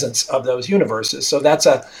the presence of those universes, so that's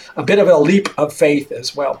a bit of a leap of faith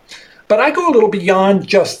as well. But I go a little beyond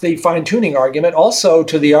just the fine-tuning argument, also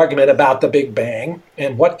to the argument about the Big Bang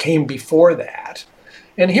and what came before that.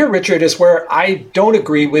 And here, Richard, is where I don't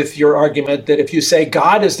agree with your argument that if you say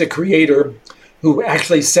God is the creator who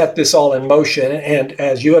actually set this all in motion and,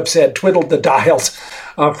 as you have said, twiddled the dials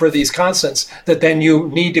for these constants, that then you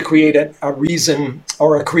need to create a reason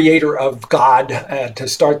or a creator of God to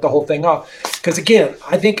start the whole thing off. Because again,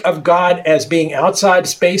 I think of God as being outside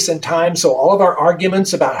space and time, so all of our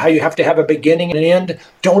arguments about how you have to have a beginning and an end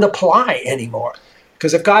don't apply anymore.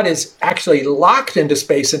 Because if God is actually locked into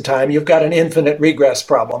space and time, you've got an infinite regress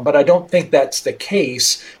problem. But I don't think that's the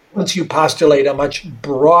case once you postulate a much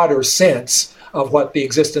broader sense of what the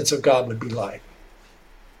existence of God would be like.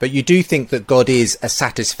 But you do think that God is a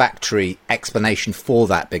satisfactory explanation for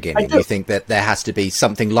that beginning? You think that there has to be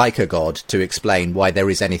something like a God to explain why there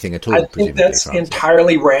is anything at all? I think that's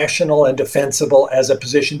entirely rational and defensible as a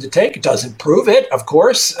position to take. It doesn't prove it, of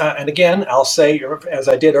course. And again, I'll say, as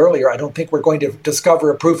I did earlier, I don't think we're going to discover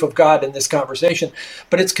a proof of God in this conversation,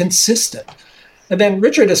 but it's consistent. And then,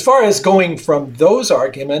 Richard, as far as going from those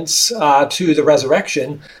arguments to the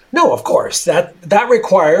resurrection, no, of course, that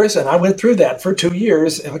requires, and I went through that for 2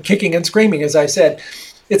 years, kicking and screaming, as I said,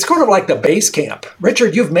 it's kind of like the base camp.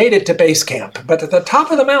 Richard, you've made it to base camp, but at the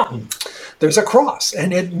top of the mountain, there's a cross,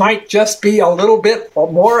 and it might just be a little bit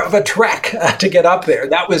more of a trek to get up there.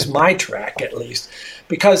 That was my trek, at least,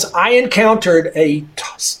 because I encountered a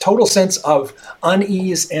total sense of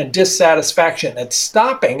unease and dissatisfaction at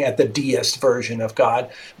stopping at the deist version of God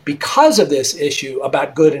because of this issue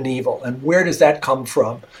about good and evil, and where does that come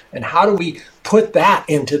from, and how do we put that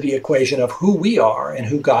into the equation of who we are and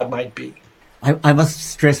who God might be. I must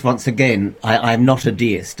stress once again, I'm not a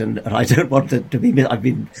deist, and I don't want to be. I've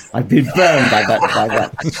been burned by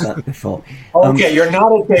that before. Okay, you're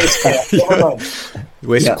not a deist.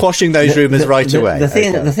 We're quashing those rumours right away.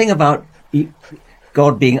 The thing about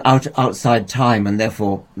God being outside time, and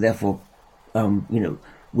therefore,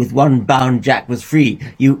 with one bound Jack was free.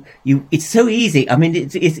 It's so easy. I mean,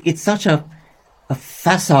 it's such a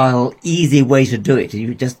facile, easy way to do it.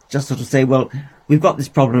 You just sort of say, well, we've got this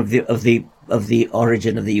problem of the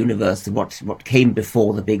origin of the universe, what came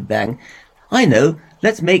before the Big Bang. I know,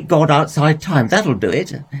 let's make God outside time. That'll do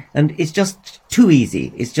it. And it's just too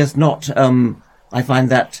easy. It's just not, I find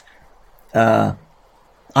that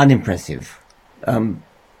unimpressive.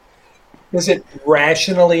 Is it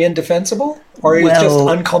rationally indefensible, or is it just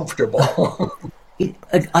uncomfortable?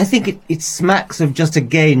 I think it smacks of just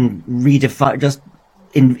again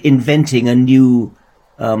inventing a new.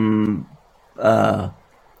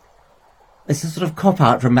 It's a sort of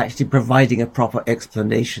cop-out from actually providing a proper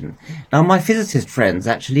explanation. Now, my physicist friends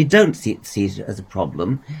actually don't see it as a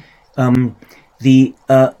problem. The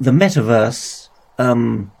metaverse,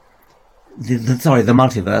 the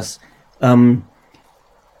multiverse.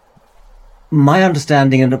 My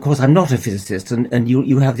understanding, and of course I'm not a physicist, and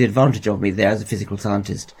you have the advantage of me there as a physical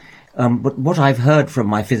scientist. But what I've heard from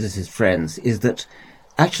my physicist friends is that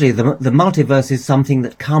actually the multiverse is something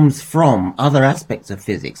that comes from other aspects of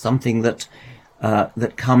physics, something that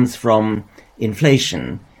comes from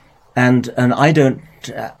inflation, and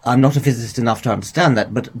I'm not a physicist enough to understand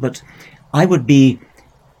that, but I would be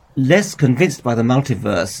less convinced by the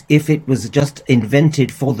multiverse if it was just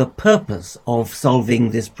invented for the purpose of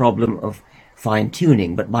solving this problem of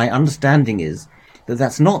fine-tuning. But my understanding is that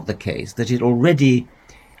that's not the case, that it already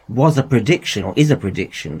was a prediction, or is a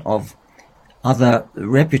prediction, of other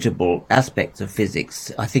reputable aspects of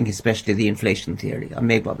physics. I think especially the inflation theory. I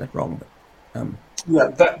may have got that wrong, but...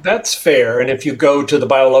 that's fair. And if you go to the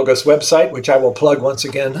BioLogos website, which I will plug once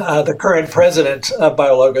again, the current president of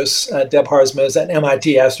BioLogos, Deb Harzma, is an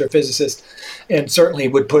MIT astrophysicist, and certainly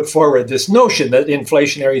would put forward this notion that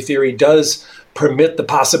inflationary theory does permit the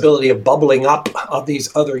possibility of bubbling up of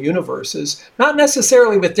these other universes, not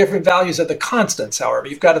necessarily with different values of the constants, however.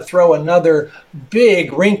 You've got to throw another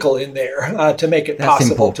big wrinkle in there to make it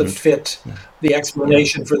possible to fit the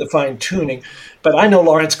explanation for the fine-tuning. But I know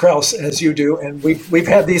Lawrence Krauss, as you do, and we've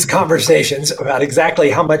had these conversations about exactly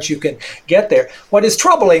how much you can get there. What is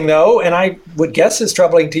troubling, though, and I would guess is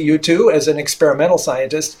troubling to you too as an experimental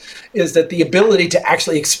scientist, is that the ability to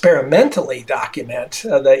actually experimentally document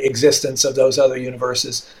the existence of those other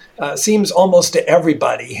universes seems almost to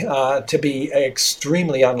everybody to be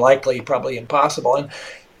extremely unlikely, probably impossible. And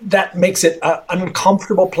that makes it an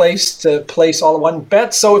uncomfortable place to place all in one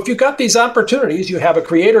bet. So if you've got these opportunities, you have a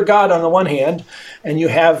creator God on the one hand, and you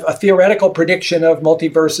have a theoretical prediction of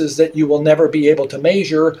multiverses that you will never be able to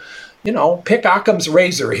measure, pick Occam's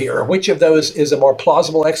razor here. Which of those is a more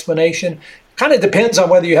plausible explanation? Kind of depends on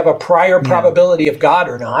whether you have a prior probability of God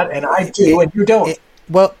or not, and I do, and you don't.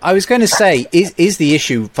 Well, I was going to say, is the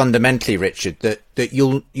issue fundamentally, Richard, that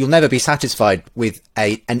you'll never be satisfied with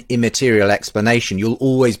an immaterial explanation. You'll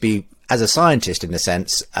always be, as a scientist in a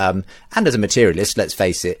sense, and as a materialist, let's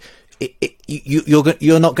face it,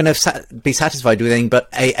 you're not going to be satisfied with anything but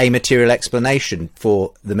a material explanation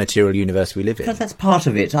for the material universe we live in. That's part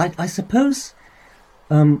of it. I suppose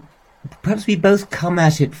perhaps we both come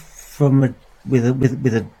at it from with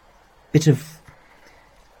a bit of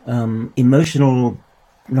emotional.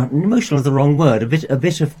 Not emotional is the wrong word. A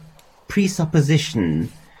bit of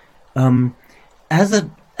presupposition. As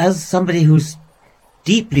somebody who's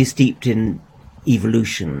deeply steeped in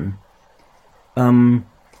evolution, I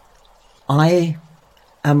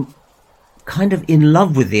am kind of in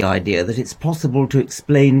love with the idea that it's possible to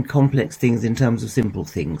explain complex things in terms of simple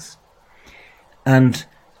things, and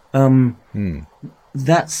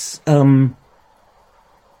that's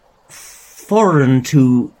foreign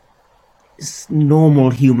to normal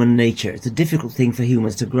human nature. It's a difficult thing for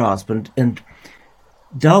humans to grasp, and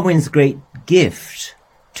Darwin's great gift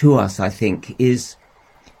to us, I think, is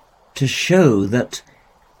to show that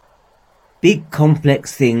big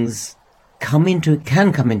complex things can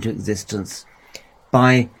come into existence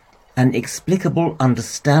by an explicable,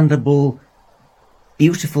 understandable,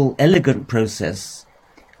 beautiful, elegant process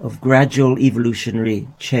of gradual evolutionary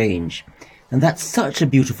change. And that's such a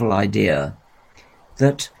beautiful idea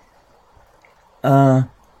that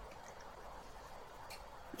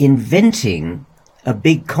inventing a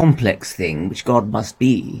big complex thing, which God must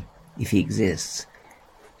be if he exists,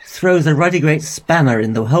 throws a ruddy great spanner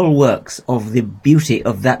in the whole works of the beauty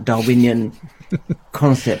of that Darwinian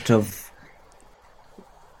concept of...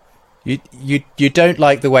 You don't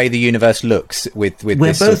like the way the universe looks with We're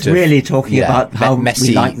this both sort of, really talking about how messy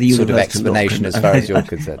we like the universe sort of to explanation look, as far as you're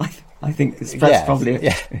concerned. I think that's probably...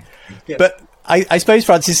 Yeah. But I suppose,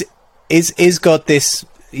 Francis, is God this,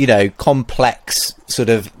 complex sort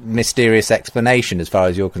of mysterious explanation as far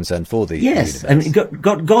as you're concerned for the universe? I mean,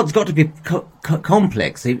 God's got to be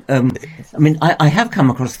complex. I have come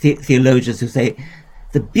across theologians who say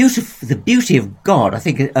the beauty of God. I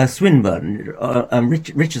think Swinburne,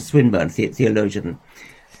 Richard Swinburne, theologian,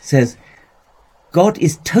 says God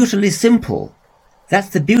is totally simple. That's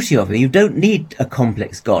the beauty of him. You don't need a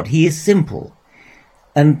complex God. He is simple.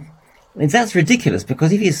 And that's ridiculous,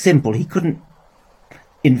 because if he is simple, he couldn't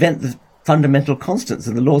invent the fundamental constants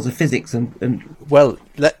and the laws of physics. And well,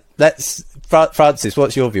 let's Francis,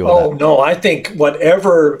 what's your view on that? No, I think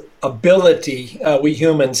whatever ability we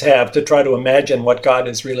humans have to try to imagine what God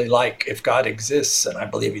is really like, if God exists, and I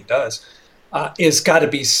believe he does, is got to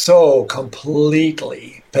be so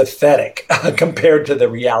completely pathetic compared to the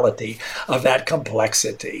reality of that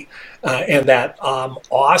complexity and that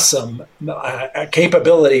awesome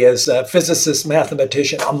capability as a physicist,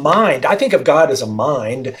 mathematician, a mind. I think of God as a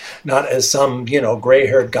mind, not as some,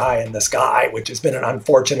 gray-haired guy in the sky, which has been an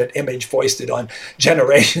unfortunate image foisted on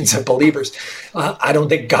generations of believers. I don't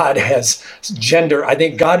think God has gender. I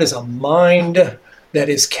think God is a mind that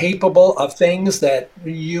is capable of things that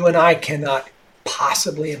you and I cannot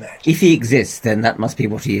possibly imagine. If he exists, then that must be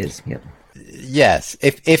what he is. Yep. Yes,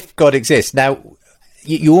 if God exists. Now,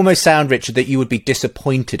 you almost sound, Richard, that you would be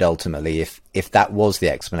disappointed ultimately if that was the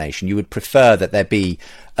explanation. You would prefer that there be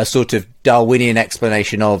a sort of Darwinian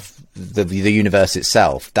explanation of the universe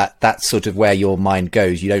itself. That's sort of where your mind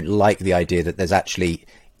goes. You don't like the idea that there's actually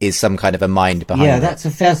is some kind of a mind behind it. Yeah, that's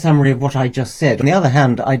a fair summary of what I just said. On the other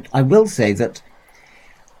hand, I will say that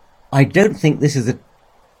I don't think this is a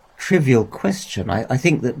trivial question. I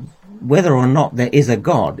think that whether or not there is a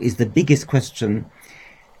God is the biggest question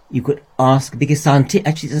you could ask, because actually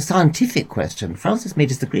it's a scientific question. Francis may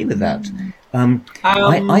disagree with that.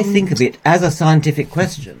 I think of it as a scientific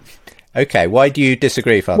question. Okay, why do you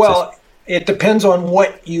disagree, Francis? Well, it depends on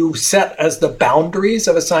what you set as the boundaries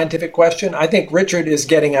of a scientific question. I think Richard is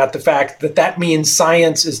getting at the fact that means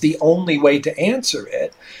science is the only way to answer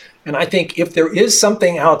it. And I think if there is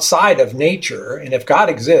something outside of nature, and if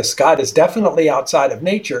God exists, God is definitely outside of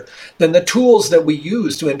nature, then the tools that we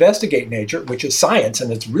use to investigate nature, which is science,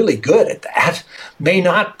 and it's really good at that, may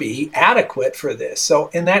not be adequate for this. So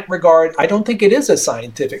in that regard, I don't think it is a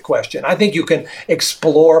scientific question. I think you can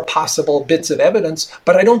explore possible bits of evidence,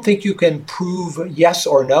 but I don't think you can prove yes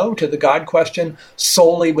or no to the God question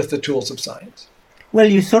solely with the tools of science. Well,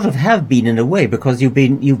 you sort of have been in a way, because you've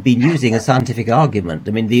been using a scientific argument.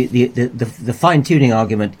 I mean, the fine-tuning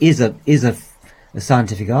argument is a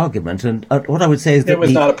scientific argument, and what I would say is that it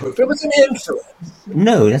was not a proof; it was an inference.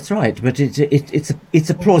 No, that's right, but it's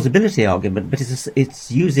a plausibility argument, but it's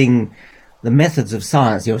using the methods of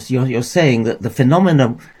science. You're saying that the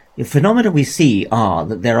phenomena The phenomena we see are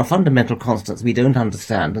that there are fundamental constants we don't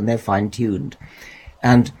understand, and they're fine-tuned.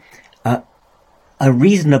 And a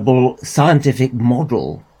reasonable scientific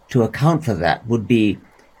model to account for that would be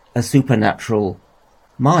a supernatural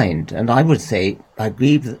mind. And I would say, I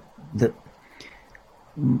agree that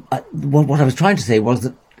what I was trying to say was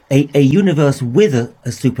that a universe with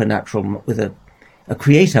a supernatural, with a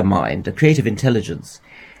creator mind, a creative intelligence,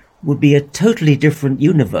 would be a totally different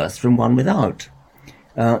universe from one without.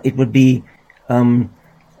 It would be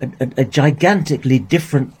a gigantically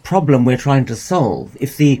different problem we're trying to solve.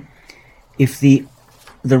 If the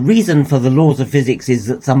reason for the laws of physics is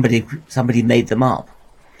that somebody made them up,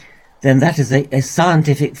 then that is a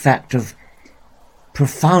scientific fact of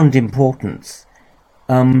profound importance.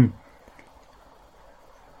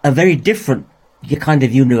 A very different kind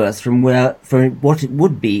of universe from what it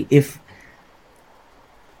would be if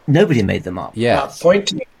nobody made them up. Yeah. Point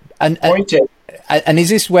taken. And is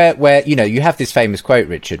this where you have this famous quote,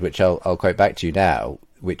 Richard, which I'll quote back to you now,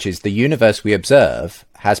 which is, the universe we observe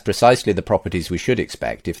has precisely the properties we should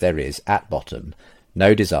expect if there is, at bottom,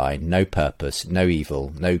 no design, no purpose, no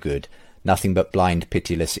evil, no good, nothing but blind,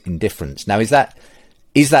 pitiless indifference. Now, is that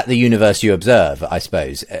the universe you observe, I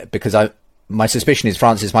suppose? Because my suspicion is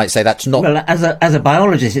Francis might say that's not. Well, as a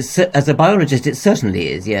biologist, it certainly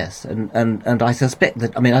is, yes, and I suspect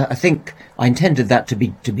that. I mean, I think I intended that to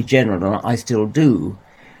be general, and I still do.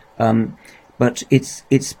 But it's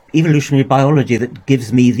evolutionary biology that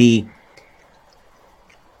gives me the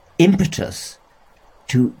impetus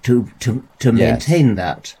to maintain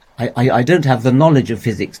that. I don't have the knowledge of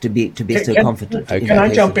physics to be so confident. Okay. Can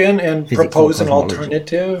I jump in and propose an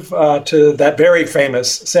alternative to that very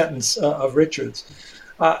famous sentence of Richard's?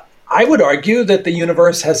 I would argue that the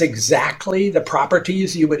universe has exactly the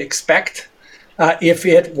properties you would expect if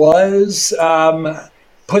it was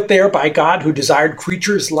put there by God, who desired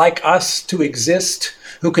creatures like us to exist,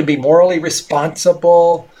 who can be morally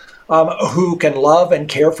responsible, who can love and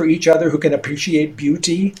care for each other, who can appreciate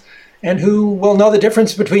beauty, and who will know the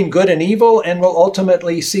difference between good and evil and will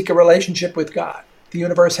ultimately seek a relationship with God. The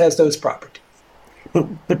universe has those properties.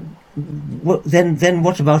 But then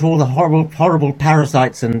what about all the horrible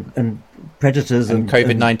parasites and predators and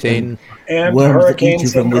COVID-19 and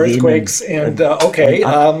hurricanes and earthquakes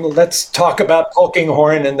let's talk about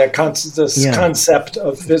Polkinghorne and the concept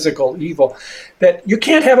of physical evil. That you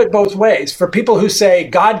can't have it both ways. For people who say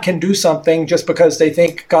God can do something just because they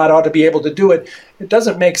think God ought to be able to do it, it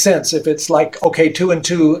doesn't make sense if it's like, 2 and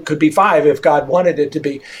 2 could be 5 if God wanted it to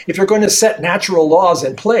be. If you're going to set natural laws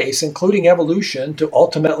in place, including evolution, to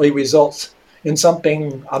ultimately result in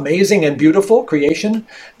something amazing and beautiful, creation,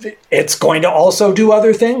 it's going to also do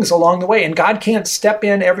other things along the way. And God can't step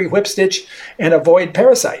in every whip stitch and avoid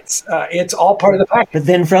parasites. It's all part of the package. But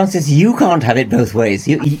then, Francis, you can't have it both ways.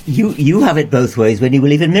 You have it both ways when you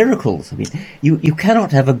believe in miracles. I mean, you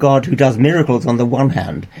cannot have a God who does miracles on the one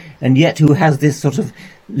hand, and yet who has this sort of,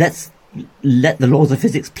 let's let the laws of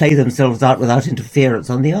physics play themselves out without interference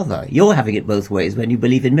on the other. You're having it both ways when you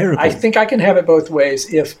believe in miracles. I think I can have it both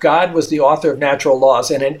ways if God was the author of natural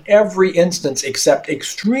laws, and in every instance, except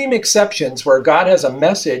extreme exceptions where God has a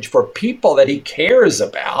message for people that he cares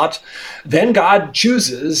about, then God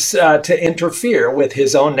chooses to interfere with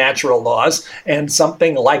his own natural laws, and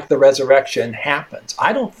something like the resurrection happens.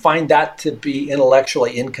 I don't find that to be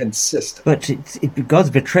intellectually inconsistent. But God's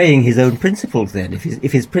betraying his own principles then.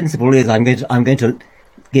 If his principle is I'm going to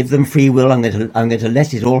give them free will, I'm going to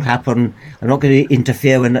let it all happen, I'm not going to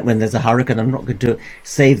interfere when there's a hurricane, I'm not going to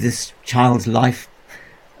save this child's life,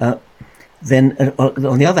 then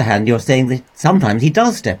on the other hand, you're saying that sometimes he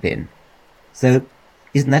does step in. So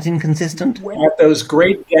isn't that inconsistent? At those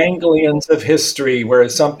great ganglions of history where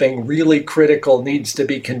something really critical needs to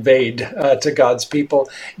be conveyed to God's people,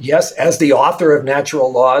 yes, as the author of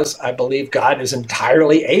natural laws, I believe God is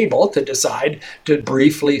entirely able to decide to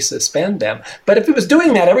briefly suspend them. But if he was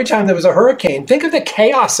doing that every time there was a hurricane, think of the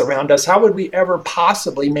chaos around us. How would we ever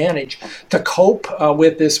possibly manage to cope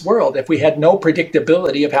with this world if we had no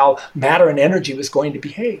predictability of how matter and energy was going to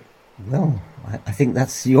behave? Well, I think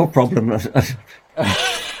that's your problem.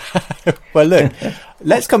 Well, look,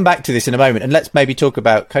 let's come back to this in a moment, and let's maybe talk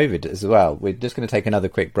about COVID as well. We're just going to take another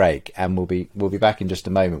quick break, and we'll be back in just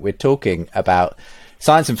a moment. We're talking about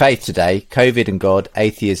science and faith today, COVID and God,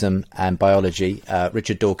 atheism and biology.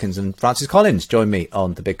 Richard Dawkins and Francis Collins join me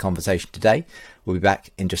on The Big Conversation today. We'll be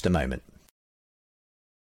back in just a moment.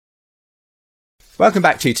 Welcome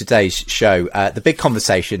back to today's show, The Big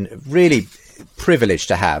Conversation. Really privileged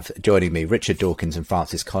to have joining me Richard Dawkins and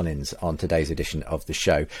Francis Collins on today's edition of the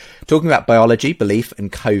show, talking about biology, belief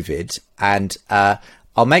and COVID. And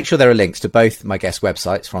I'll make sure there are links to both my guest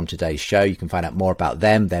websites from today's show. You can find out more about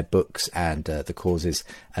them, their books, and the causes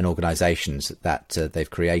and organisations that they've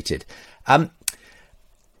created. I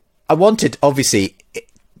wanted, obviously,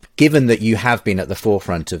 given that you have been at the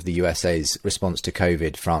forefront of the USA's response to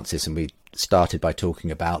COVID, Francis, and we started by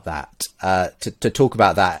talking about that, to talk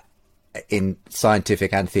about that in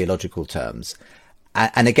scientific and theological terms.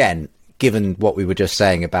 And again, given what we were just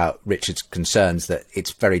saying about Richard's concerns that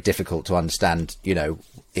it's very difficult to understand,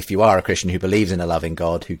 if you are a Christian who believes in a loving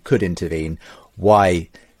God who could intervene, why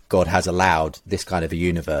God has allowed this kind of a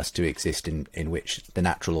universe to exist in which the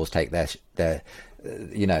natural laws take their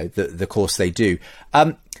the course they do.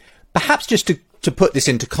 Perhaps just to put this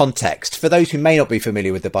into context, for those who may not be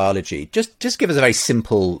familiar with the biology, just give us a very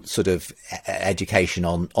simple sort of education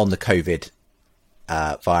on the COVID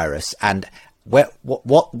virus and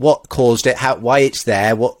what caused it, why it's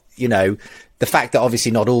there, the fact that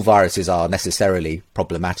obviously not all viruses are necessarily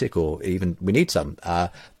problematic, or even we need some,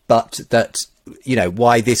 but that,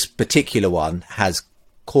 why this particular one has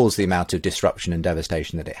caused the amount of disruption and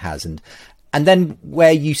devastation that it has, and then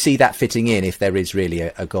where you see that fitting in, if there is really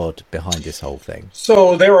a God behind this whole thing.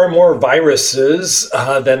 So there are more viruses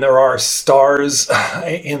than there are stars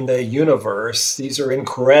in the universe. These are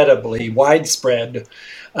incredibly widespread.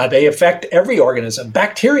 They affect every organism.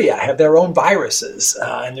 Bacteria have their own viruses,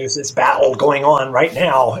 and there's this battle going on right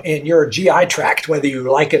now in your GI tract, whether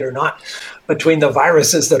you like it or not, between the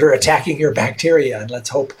viruses that are attacking your bacteria, and let's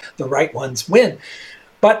hope the right ones win.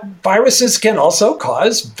 But viruses can also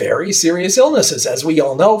cause very serious illnesses, as we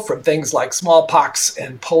all know, from things like smallpox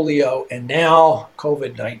and polio, and now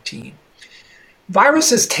COVID-19.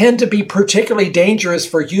 Viruses tend to be particularly dangerous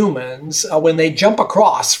for humans when they jump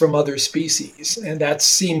across from other species. And that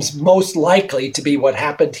seems most likely to be what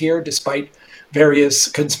happened here, despite various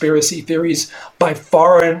conspiracy theories. By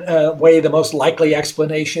far and away, the most likely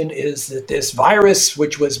explanation is that this virus,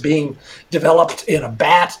 which was being developed in a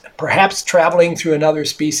bat, perhaps traveling through another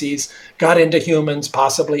species, got into humans,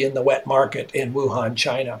 possibly in the wet market in Wuhan,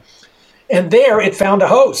 China. And there it found a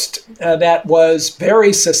host that was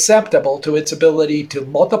very susceptible to its ability to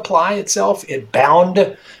multiply itself. It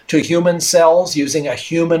bound to human cells using a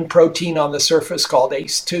human protein on the surface called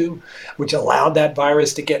ACE2, which allowed that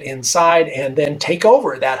virus to get inside and then take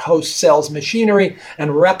over that host cell's machinery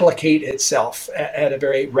and replicate itself at a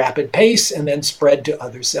very rapid pace and then spread to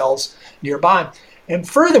other cells nearby. And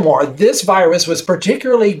furthermore, this virus was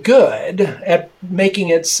particularly good at making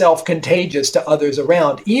itself contagious to others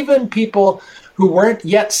around. Even people who weren't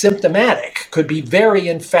yet symptomatic could be very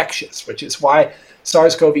infectious, which is why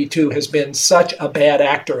SARS-CoV-2 has been such a bad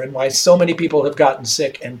actor and why so many people have gotten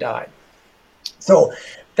sick and died. So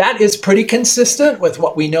that is pretty consistent with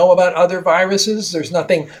what we know about other viruses. There's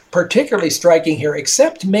nothing particularly striking here,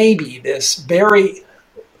 except maybe this very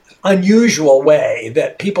unusual way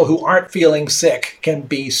that people who aren't feeling sick can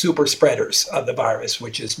be super spreaders of the virus,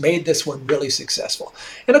 which has made this one really successful.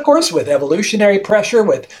 And of course, with evolutionary pressure,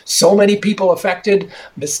 with so many people affected,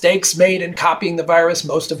 mistakes made in copying the virus,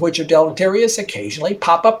 most of which are deleterious, occasionally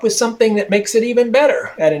pop up with something that makes it even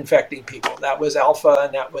better at infecting people. That was Alpha,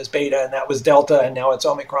 and that was Beta, and that was Delta, and now it's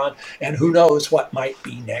Omicron, and who knows what might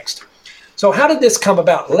be next. So how did this come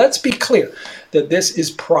about? Let's be clear that this is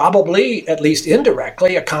probably, at least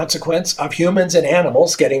indirectly, a consequence of humans and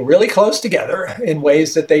animals getting really close together in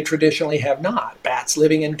ways that they traditionally have not. Bats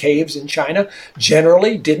living in caves in China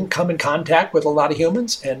generally didn't come in contact with a lot of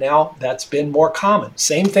humans, and now that's been more common.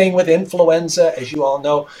 Same thing with influenza, as you all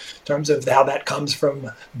know, in terms of how that comes from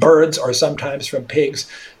birds or sometimes from pigs.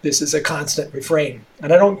 This is a constant refrain,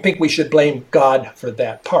 and I don't think we should blame God for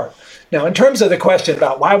that part. Now, in terms of the question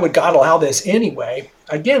about why would God allow this anyway,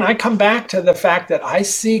 again, I come back to the fact that I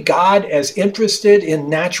see God as interested in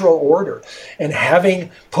natural order and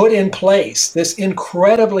having put in place this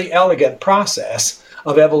incredibly elegant process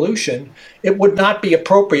of evolution. It would not be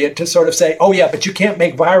appropriate to sort of say, oh yeah, but you can't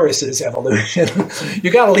make viruses evolution.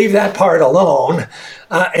 You got to leave that part alone.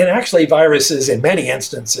 And actually viruses in many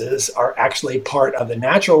instances are actually part of the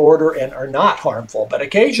natural order and are not harmful. But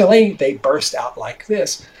occasionally they burst out like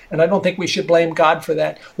this. And I don't think we should blame God for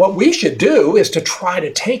that. What we should do is to try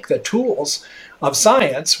to take the tools of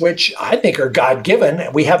science, which I think are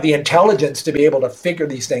God-given. We have the intelligence to be able to figure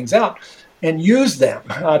these things out and use them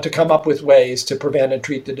to come up with ways to prevent and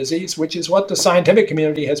treat the disease, which is what the scientific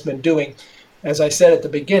community has been doing, as I said at the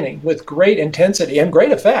beginning, with great intensity and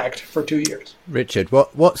great effect for 2 years. Richard,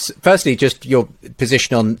 what's firstly just your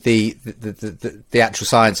position on the actual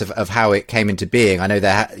science of how it came into being? I know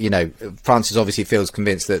that Francis obviously feels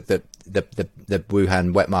convinced that the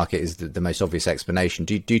Wuhan wet market is the most obvious explanation.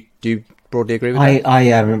 Do you broadly agree with that? I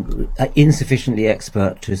am insufficiently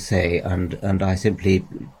expert to say, and I simply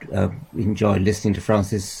enjoy listening to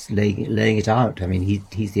Francis laying it out. I mean,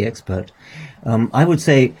 he's the expert. I would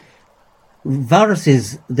say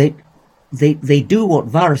viruses, they do what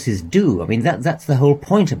viruses do. I mean, that's the whole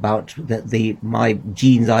point about my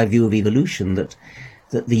gene's eye view of evolution, that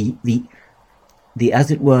the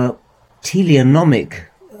as it were teleonomic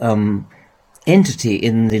entity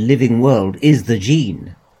in the living world is the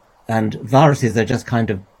gene, and viruses are just kind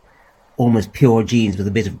of almost pure genes with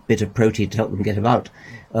a bit of protein to help them get about.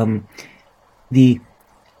 The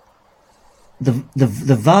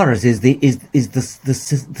virus is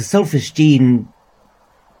the selfish gene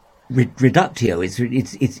reductio. It's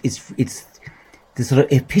the sort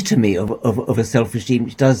of epitome of a selfish gene,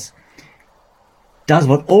 which does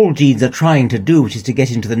what all genes are trying to do, which is to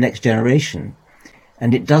get into the next generation,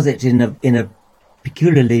 and it does it in a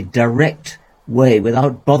peculiarly direct way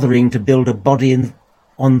without bothering to build a body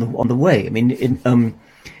on the way. I mean,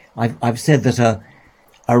 I've said that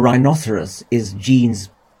a rhinoceros is gene's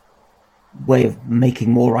way of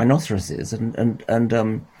making more rhinoceroses, and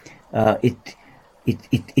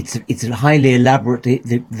it's a highly elaborate.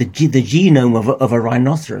 The genome of a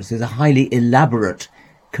rhinoceros is a highly elaborate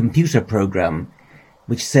computer program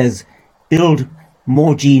which says build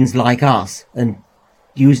more genes like us, and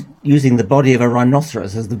using the body of a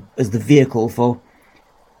rhinoceros as the vehicle for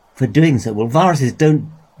doing so. Well, viruses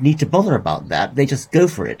don't need to bother about that. They just go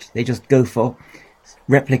for it. They just go for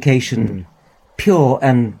replication, pure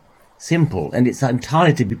and simple, and it's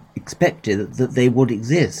entirely to be expected that they would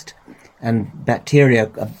exist. And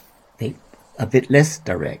bacteria are a bit less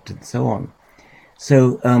direct, and so on.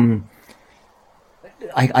 So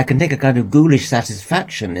I can take a kind of ghoulish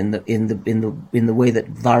satisfaction in the way that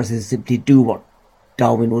viruses simply do what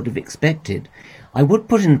Darwin would have expected. I would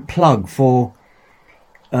put in a plug for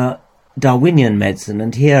Darwinian medicine,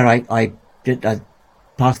 and here I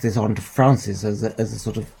pass this on to Francis as a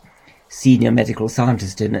sort of senior medical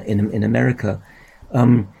scientist in America.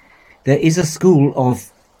 There is a school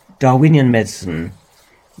of Darwinian medicine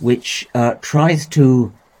which tries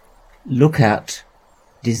to look at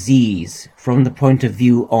disease from the point of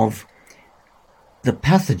view of the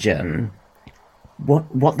pathogen,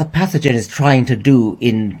 what the pathogen is trying to do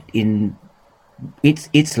in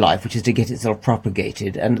its life, which is to get itself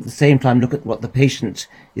propagated, and at the same time look at what the patient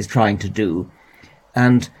is trying to do,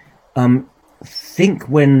 and think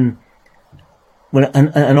an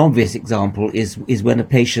obvious example is when a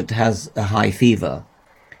patient has a high fever.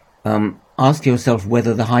 Ask yourself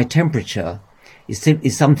whether the high temperature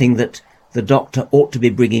is something that the doctor ought to be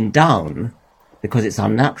bringing down because it's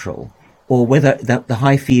unnatural, or whether the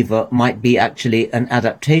high fever might be actually an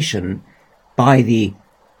adaptation by the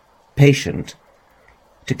patient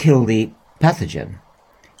to kill the pathogen,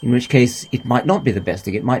 in which case it might not be the best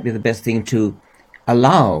thing. It might be the best thing to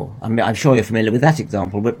allow. I mean, I'm sure you're familiar with that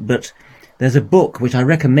example, but there's a book which I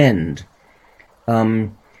recommend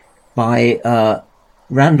by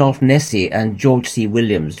Randolph Nesse and George C.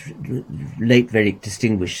 Williams, late very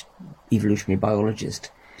distinguished evolutionary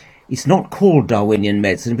biologist. It's not called Darwinian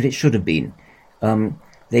medicine, but it should have been.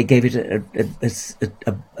 They gave it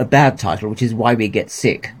a bad title, which is Why We Get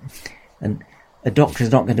Sick. And a doctor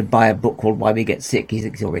is not going to buy a book called Why We Get Sick. He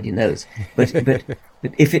already knows. But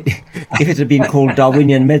if it had been called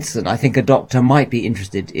Darwinian medicine, I think a doctor might be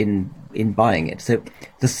interested in buying it. So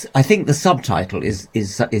I think the subtitle is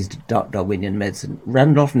Darwinian medicine.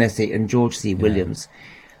 Randolph Nesse and George C. Williams.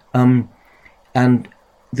 And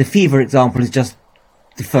the fever example is just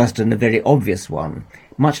the first and a very obvious one.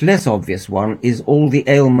 Much less obvious one is all the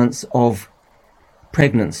ailments of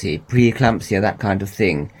pregnancy, preeclampsia, that kind of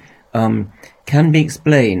thing, can be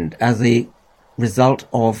explained as a result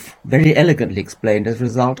of, very elegantly explained as a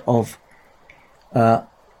result of an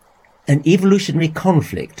evolutionary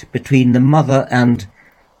conflict between the mother and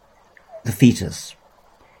the fetus,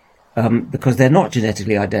 because they're not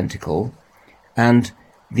genetically identical, and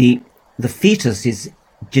the fetus's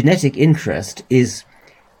genetic interest is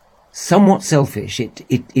somewhat selfish.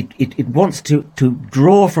 It wants to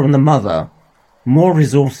draw from the mother more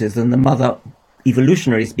resources than the mother,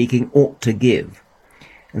 evolutionarily speaking, ought to give.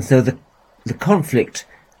 And so the conflict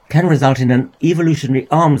can result in an evolutionary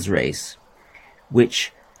arms race,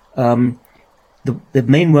 which the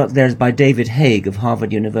main work there is by David Haig of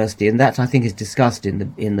Harvard University, and that I think is discussed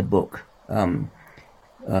in the book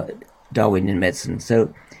Darwinian Medicine.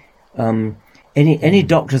 So any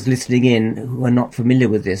doctors listening in who are not familiar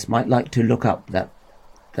with this might like to look up that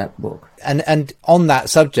book. And on that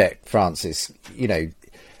subject, Francis,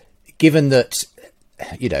 given that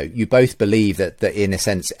you both believe that in a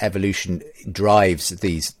sense evolution drives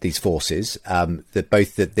these forces, that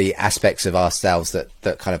both the aspects of ourselves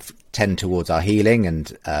that kind of tend towards our healing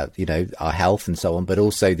and our health and so on, but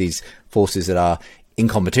also these forces that are in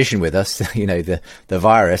competition with us, the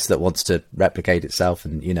virus that wants to replicate itself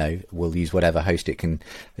and will use whatever host it can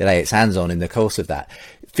lay its hands on in the course of that.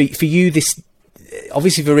 For you, this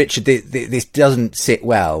obviously, for Richard, this doesn't sit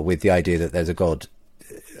well with the idea that there's a God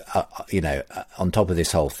on top of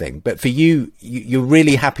this whole thing. But for you, you're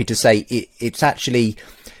really happy to say it's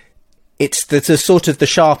the sort of the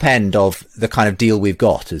sharp end of the kind of deal we've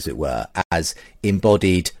got, as it were, as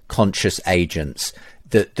embodied conscious agents,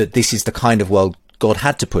 that this is the kind of world God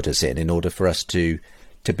had to put us in order for us to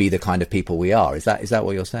be the kind of people we are. Is that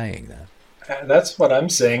what you're saying there? That's what I'm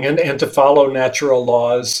saying, and to follow natural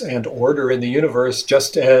laws and order in the universe,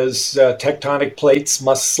 just as tectonic plates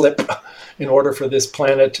must slip in order for this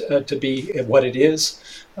planet to be what it is.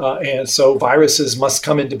 And so viruses must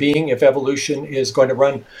come into being if evolution is going to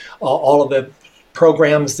run all of the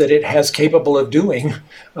programs that it has capable of doing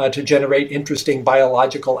to generate interesting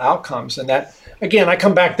biological outcomes. And that, again, I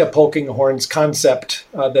come back to Polkinghorne's concept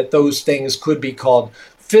that those things could be called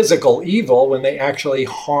physical evil when they actually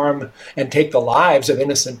harm and take the lives of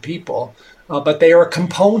innocent people. But they are a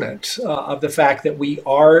component of the fact that we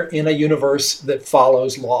are in a universe that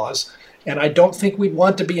follows laws. And I don't think we'd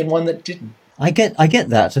want to be in one that didn't. I get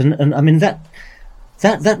that, and I mean that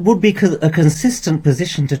would be a consistent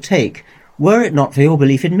position to take, were it not for your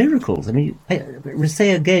belief in miracles. I mean, I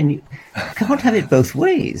say again, you can't have it both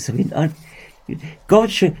ways. I mean,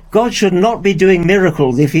 God should not be doing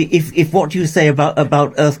miracles if what you say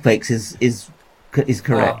about earthquakes is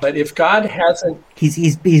correct. But if God hasn't,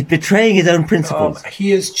 he's betraying his own principles.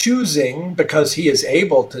 He is choosing, because he is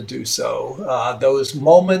able to do so, those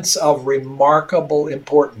moments of remarkable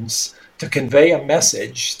importance to convey a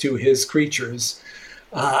message to his creatures.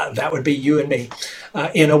 That would be you and me,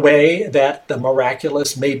 in a way that the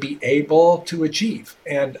miraculous may be able to achieve.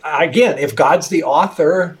 And again, if God's the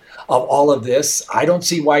author of all of this, I don't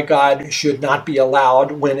see why God should not be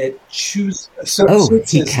allowed, when it suits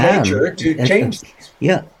his nature, to change things.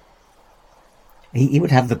 Yeah, he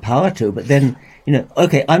would have the power to, but then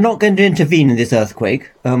okay, I'm not going to intervene in this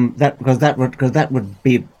earthquake, because that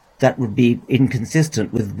would be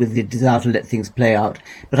inconsistent with the desire to let things play out.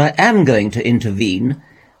 But I am going to intervene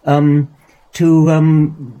to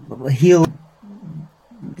heal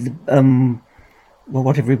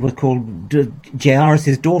whatever it was called,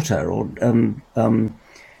 Jairus' daughter, or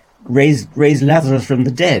raise Lazarus from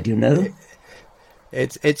the dead.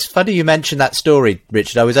 It's funny you mentioned that story,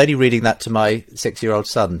 Richard. I was only reading that to my 6-year-old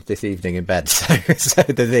son this evening in bed. So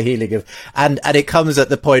the healing of, and it comes at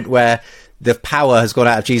the point where the power has gone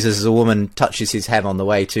out of Jesus as a woman touches his hem on the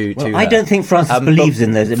way to her. I don't think Francis believes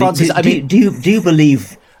in those. Do you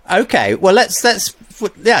believe? Okay, well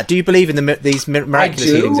do you believe in these miraculous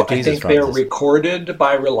healings of Jesus? I think they're recorded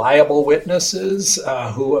by reliable witnesses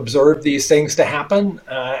who observed these things to happen,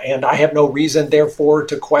 and I have no reason, therefore,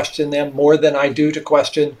 to question them more than I do to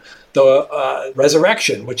question the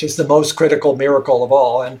resurrection, which is the most critical miracle of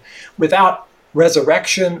all. And without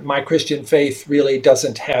resurrection, my Christian faith really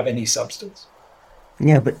doesn't have any substance.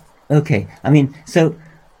 Yeah, but okay. I mean, so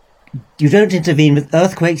you don't intervene with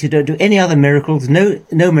earthquakes, you don't do any other miracles, no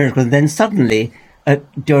miracles. Then suddenly,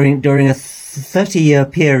 during a 30-year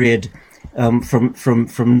period, from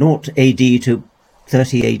 0 AD to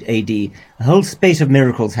 38 AD, a whole spate of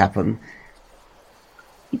miracles happen.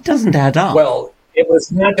 It doesn't add up. Well, it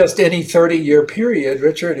was not just any 30-year period,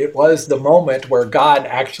 Richard. It was the moment where God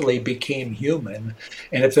actually became human.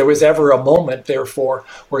 And if there was ever a moment, therefore,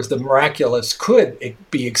 where the miraculous could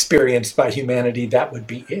be experienced by humanity, that would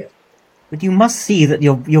be it. But you must see that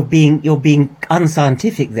you're being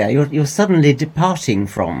unscientific there. You're suddenly departing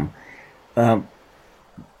from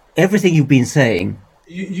everything you've been saying.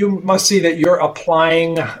 You must see that you're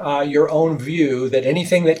applying your own view that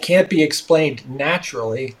anything that can't be explained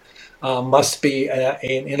naturally must be an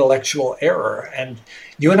intellectual error. And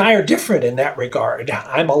you and I are different in that regard.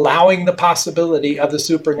 I'm allowing the possibility of the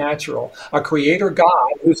supernatural, a creator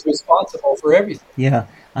God who's responsible for everything. Yeah,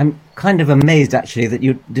 I'm kind of amazed, actually,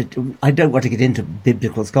 that I don't want to get into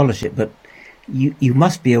biblical scholarship, but you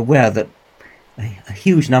must be aware that a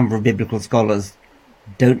huge number of biblical scholars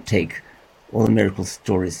don't take all the miracle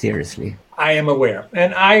stories seriously. I am aware,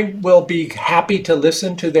 and I will be happy to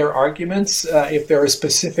listen to their arguments if there are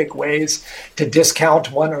specific ways to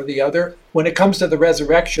discount one or the other. When it comes to the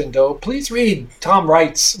resurrection, though, please read Tom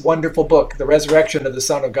Wright's wonderful book, The Resurrection of the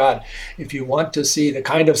Son of God, if you want to see the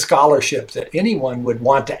kind of scholarship that anyone would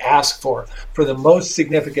want to ask for the most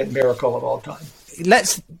significant miracle of all time.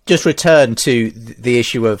 let's just return to the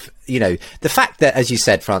issue of, the fact that, as you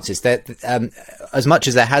said, Francis, that as much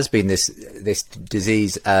as there has been this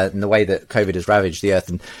disease and the way that COVID has ravaged the earth,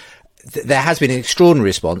 and there has been an extraordinary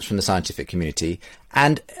response from the scientific community,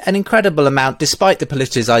 and an incredible amount, despite the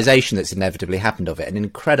politicization that's inevitably happened of it, an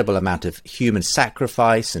incredible amount of human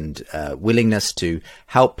sacrifice and willingness to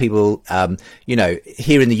help people.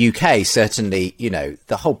 Here in the UK, certainly,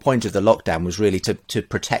 the whole point of the lockdown was really to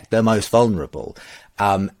protect the most vulnerable.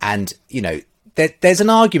 There's an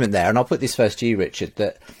argument there, and I'll put this first to you, Richard,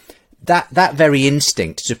 that very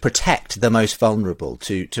instinct to protect the most vulnerable,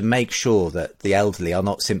 to make sure that the elderly are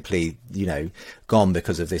not simply, gone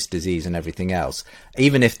because of this disease and everything else,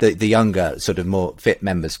 even if the younger, sort of more fit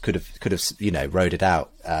members could have, rode it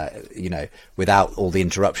out, without all the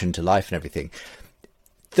interruption to life and everything.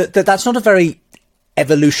 That's not a very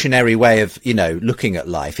evolutionary way of, looking at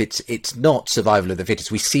life. It's not survival of the fittest.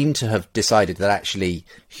 We seem to have decided that actually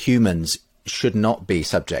humans should not be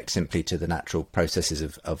subject simply to the natural processes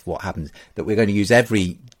of what happens, that we're going to use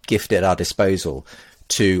every gift at our disposal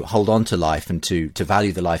to hold on to life and to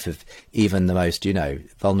value the life of even the most,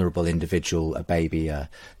 vulnerable individual, a baby,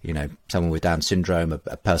 someone with Down syndrome,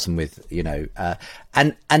 a person with, and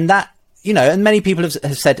that, and many people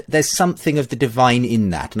have said there's something of the divine in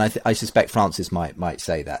that. And I suspect Francis might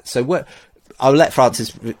say that. So I'll let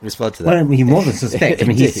Francis respond to that. Well, he more than suspect. I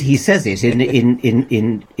mean, he says it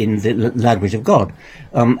in the language of God,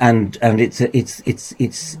 and it's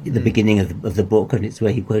the beginning of the book, and it's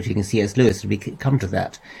where he's quoting C.S. Lewis. We come to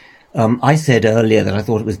that. I said earlier that I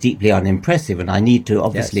thought it was deeply unimpressive, and I need to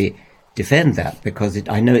obviously defend that because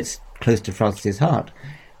I know it's close to Francis's heart.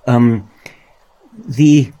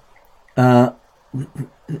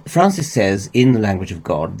 Francis says in the language of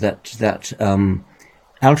God that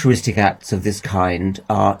altruistic acts of this kind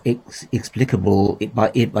are explicable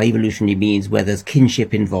by evolutionary means where there's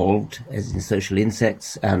kinship involved, as in social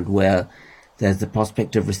insects, and where there's the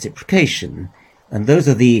prospect of reciprocation. And those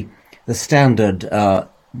are the standard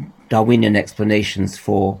Darwinian explanations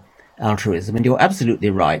for altruism. And you're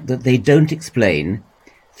absolutely right that they don't explain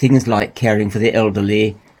things like caring for the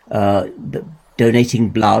elderly, donating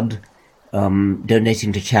blood,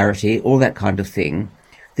 donating to charity, all that kind of thing.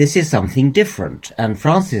 This is something different, and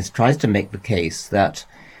Francis tries to make the case that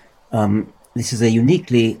this is a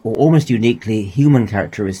uniquely, or almost uniquely, human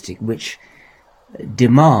characteristic which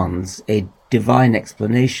demands a divine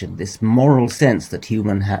explanation, this moral sense that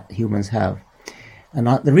humans have. And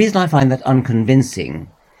the reason I find that unconvincing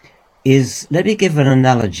is, let me give an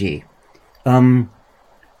analogy.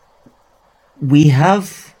 We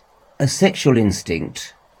have a sexual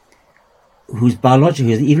instinct whose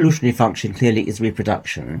evolutionary function clearly is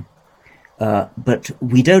reproduction, but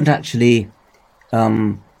we don't actually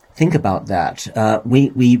think about that.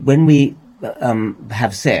 When we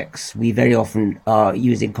have sex, we very often are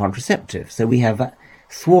using contraceptives. So we have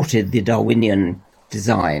thwarted the Darwinian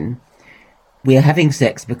design. We are having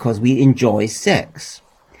sex because we enjoy sex.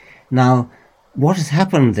 Now, what has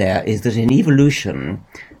happened there is that in evolution,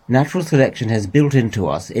 natural selection has built into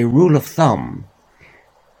us a rule of thumb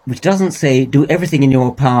which doesn't say do everything in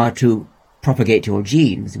your power to propagate your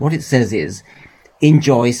genes. What it says is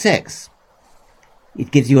enjoy sex. It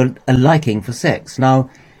gives you a liking for sex. Now,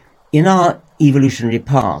 in our evolutionary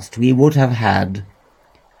past, we would have had,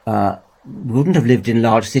 we wouldn't have lived in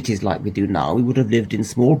large cities like we do now. We would have lived in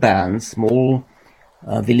small bands, small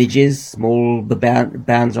villages, small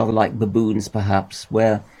bands rather like baboons perhaps,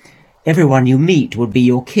 where everyone you meet would be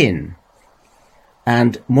your kin.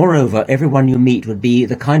 And moreover, everyone you meet would be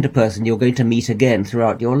the kind of person you're going to meet again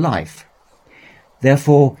throughout your life.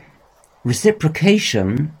 Therefore,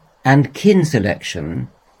 reciprocation and kin selection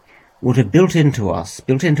would have built into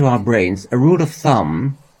our brains, a rule of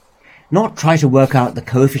thumb, not try to work out the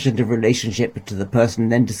coefficient of relationship to the person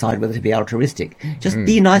and then decide whether to be altruistic. Just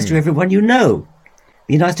be nice to everyone you know.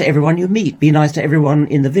 Be nice to everyone you meet. Be nice to everyone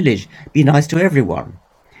in the village. Be nice to everyone.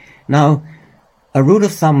 Now, a rule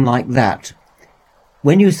of thumb like that,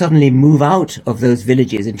 when you suddenly move out of those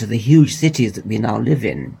villages into the huge cities that we now live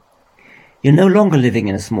in, you're no longer living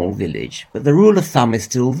in a small village, but the rule of thumb is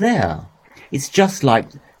still there. It's just like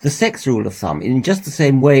the sex rule of thumb, in just the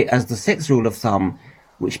same way as the sex rule of thumb,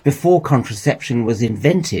 which before contraception was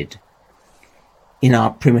invented, in our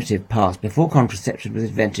primitive past, before contraception was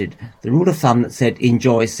invented, the rule of thumb that said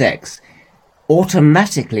enjoy sex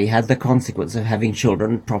automatically had the consequence of having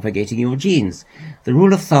children propagating your genes. The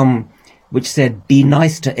rule of thumb which said be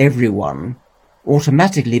nice to everyone,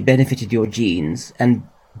 automatically benefited your genes, and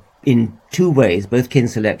in two ways, both kin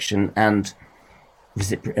selection and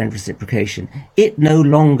reciprocation. It no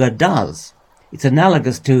longer does. It's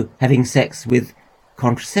analogous to having sex with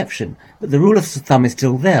contraception. But the rule of thumb is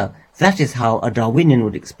still there. That is how a Darwinian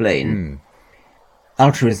would explain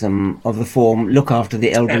altruism of the form, look after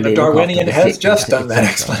the elderly. And the Darwinian has sick, just done that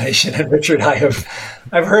explanation. And Richard,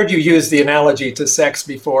 I've heard you use the analogy to sex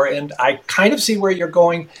before, and I kind of see where you're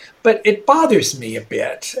going, but it bothers me a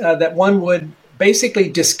bit that one would basically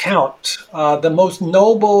discount the most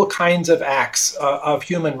noble kinds of acts of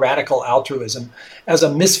human radical altruism as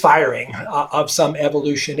a misfiring of some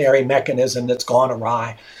evolutionary mechanism that's gone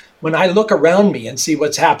awry. When I look around me and see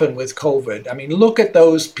what's happened with COVID, I mean, look at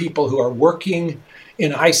those people who are working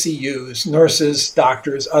in ICUs, nurses,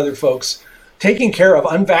 doctors, other folks, taking care of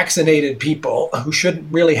unvaccinated people who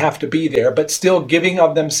shouldn't really have to be there, but still giving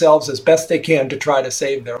of themselves as best they can to try to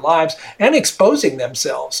save their lives and exposing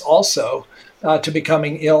themselves also to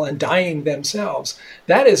becoming ill and dying themselves.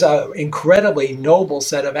 That is an incredibly noble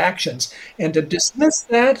set of actions. And to dismiss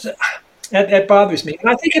that, that bothers me. And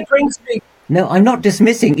I think it brings me... No, I'm not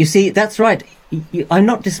dismissing. You see, that's right. I'm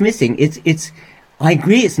not dismissing. I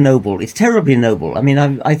agree it's noble. It's terribly noble. I mean,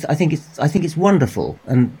 I think it's wonderful,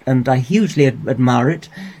 and I hugely admire it.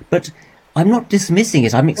 But I'm not dismissing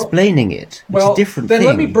it. I'm explaining it. It's a different thing. Then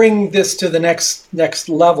let me bring this to the next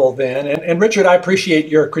level then. And Richard, I appreciate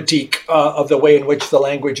your critique of the way in which the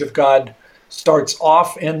language of God starts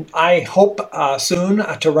off. And I hope soon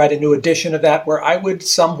to write a new edition of that where I would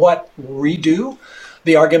somewhat redo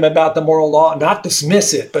the argument about the moral law, not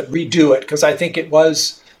dismiss it, but redo it, because I think it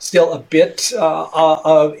was still a bit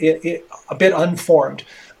unformed.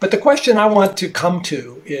 But the question I want to come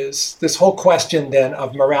to is this whole question then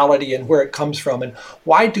of morality and where it comes from, and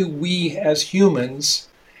why do we as humans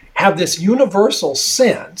have this universal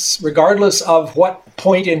sense, regardless of what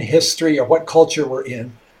point in history or what culture we're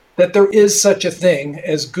in, that there is such a thing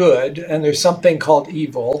as good and there's something called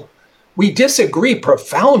evil. We disagree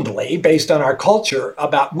profoundly based on our culture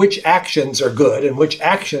about which actions are good and which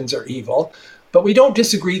actions are evil. But we don't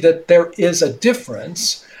disagree that there is a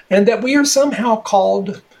difference and that we are somehow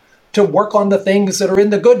called to work on the things that are in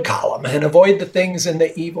the good column and avoid the things in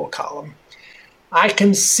the evil column. I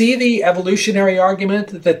can see the evolutionary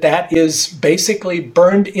argument that is basically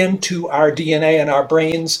burned into our DNA and our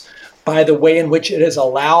brains by the way in which it has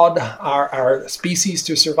allowed our species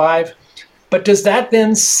to survive. But does that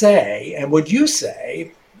then say, and would you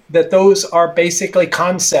say, that those are basically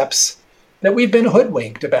concepts that we've been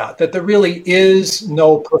hoodwinked about, that there really is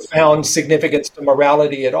no profound significance to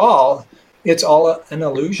morality at all? It's all an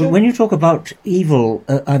illusion? But when you talk about evil,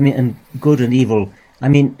 and good and evil,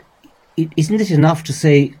 isn't it enough to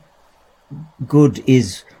say good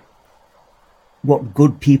is what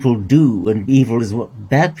good people do and evil is what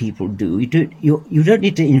bad people do? You don't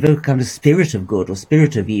need to invoke a kind of spirit of good or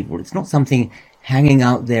spirit of evil. It's not something hanging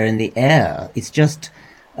out there in the air. It's just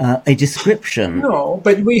a description. No,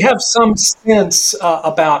 but we have some sense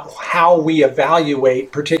about how we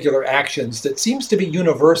evaluate particular actions that seems to be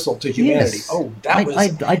universal to humanity. Yes. Oh, that was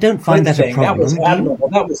I don't find that a problem. That was admirable.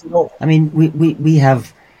 That was noble. I mean, we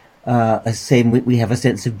have we have a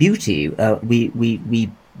sense of beauty.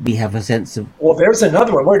 We have a sense of... Well, there's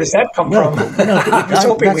another one. Where does that come from?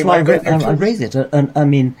 That's why I raise it.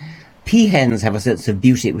 Peahens have a sense of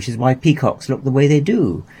beauty, which is why peacocks look the way they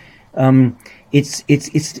do.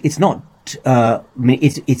 It's not.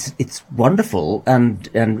 It's wonderful and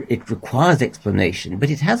it requires explanation, but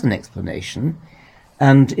it has an explanation.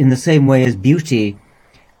 And in the same way as beauty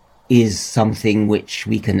is something which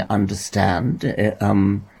we can understand,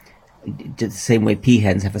 the same way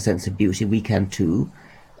peahens have a sense of beauty, we can too.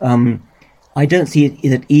 I don't see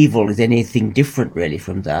that evil is anything different really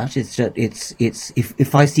from that. It's that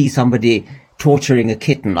if I see somebody torturing a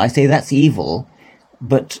kitten, I say that's evil.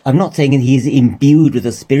 But I'm not saying he's imbued with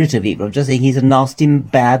the spirit of evil. I'm just saying he's a nasty,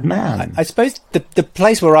 bad man. I suppose the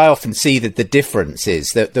place where I often see that the difference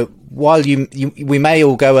is that while we may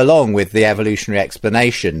all go along with the evolutionary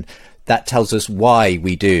explanation, that tells us why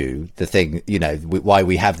we do the thing, why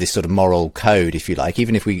we have this sort of moral code, if you like,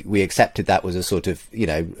 even if we accepted that was a sort of,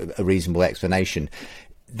 a reasonable explanation.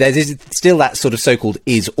 There is still that sort of so-called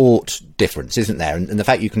is-ought difference, isn't there? And the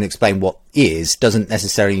fact you can explain what is doesn't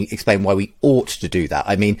necessarily explain why we ought to do that.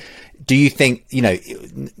 I mean, do you think,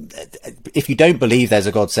 if you don't believe there's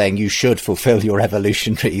a God saying you should fulfill your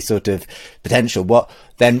evolutionary sort of potential, what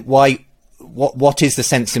is the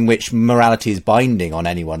sense in which morality is binding on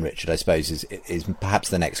anyone, Richard, I suppose, is perhaps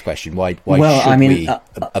the next question. Why should we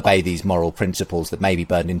obey these moral principles that may be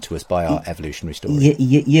burned into us by our evolutionary story?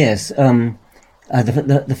 Yes.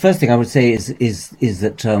 The first thing I would say is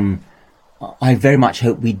that I very much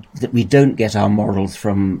hope that we don't get our morals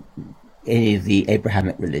from any of the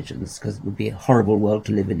Abrahamic religions, because it would be a horrible world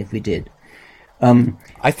to live in if we did.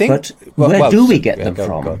 I think. But where do we get them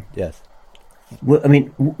from? Go on. Yes. I mean,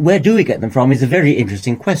 where do we get them from is a very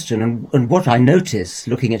interesting question. And what I notice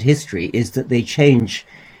looking at history is that they change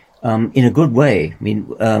in a good way. I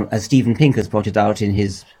mean, as Steven Pink has pointed out in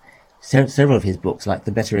his several of his books, like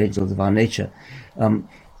The Better Angels of Our Nature,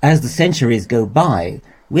 as the centuries go by,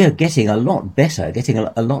 we are getting a lot better, getting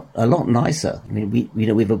a lot nicer. I mean,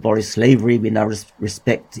 we've abolished slavery. We now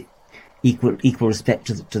respect equal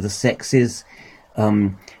respect to the sexes.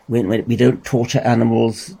 We don't torture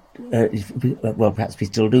animals. Well, perhaps we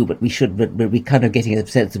still do, but we should. But we're kind of getting a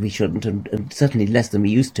sense that we shouldn't, and certainly less than we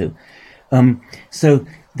used to. So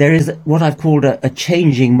there is what I've called a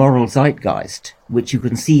changing moral zeitgeist, which you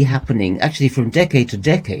can see happening actually from decade to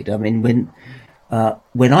decade. I mean,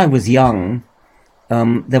 when I was young,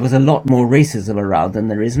 there was a lot more racism around than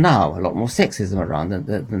there is now, a lot more sexism around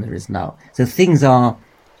than there is now. So things are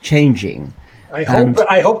changing.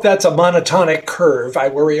 I hope that's a monotonic curve. I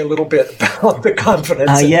worry a little bit about the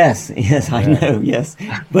confidence. Yes, I know, yes.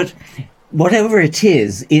 But whatever it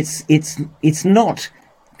is, it's not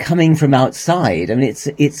coming from outside. I mean,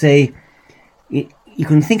 you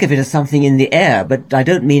can think of it as something in the air, but I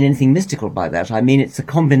don't mean anything mystical by that. I mean, it's a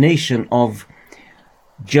combination of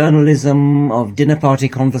journalism, of dinner party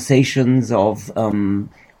conversations, of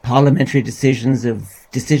parliamentary decisions, of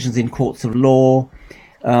decisions in courts of law,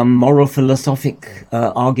 moral philosophic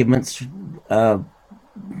arguments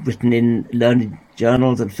written in learned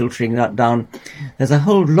journals and filtering that down. There's a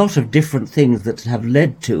whole lot of different things that have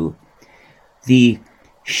led to the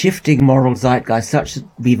shifting moral zeitgeist, such that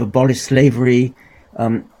we've abolished slavery,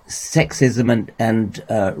 sexism and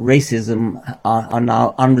racism are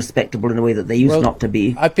now unrespectable in a way that they used not to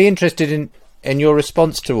be. I'd be interested in your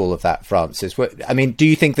response to all of that, Francis. I mean, do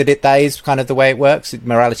you think that that is kind of the way it works?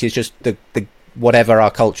 Morality is just the whatever our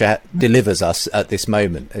culture delivers us at this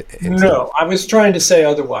moment? No, I was trying to say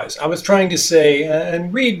otherwise. I was trying to say,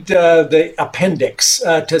 and read the appendix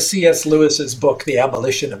to C.S. Lewis's book, The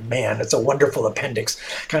Abolition of Man. It's a wonderful appendix,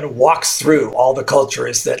 kind of walks through all the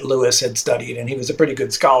cultures that Lewis had studied, and he was a pretty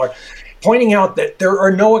good scholar, pointing out that there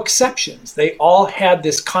are no exceptions. They all had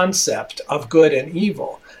this concept of good and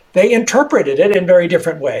evil. They interpreted it in very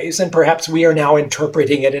different ways, and perhaps we are now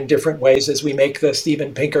interpreting it in different ways as we make the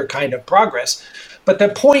Steven Pinker kind of progress. But the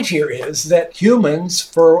point here is that humans,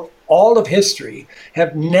 for all of history,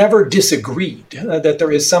 have never disagreed that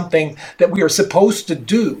there is something that we are supposed to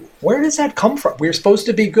do. Where does that come from? We're supposed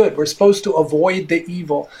to be good. We're supposed to avoid the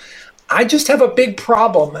evil. I just have a big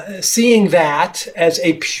problem seeing that as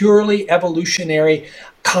a purely evolutionary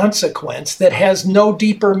consequence that has no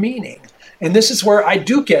deeper meaning. And this is where I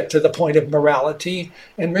do get to the point of morality.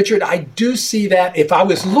 And Richard, I do see that if I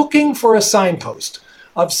was looking for a signpost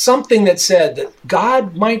of something that said that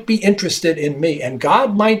God might be interested in me and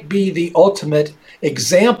God might be the ultimate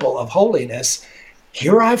example of holiness,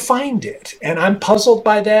 here I find it. And I'm puzzled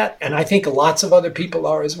by that. And I think lots of other people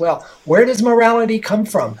are as well. Where does morality come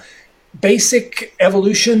from? Basic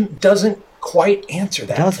evolution doesn't quite answer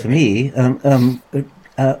that. It does for me.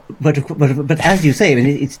 But as you say, I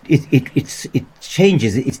mean, it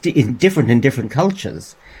changes. It's different in different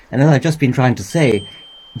cultures, and as I've just been trying to say,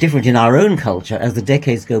 different in our own culture as the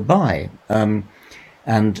decades go by. And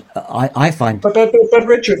I find. But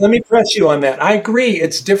Richard, let me press you on that. I agree,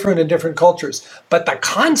 it's different in different cultures, but the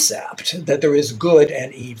concept that there is good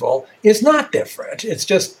and evil is not different. It's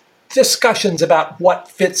just discussions about what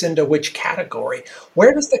fits into which category.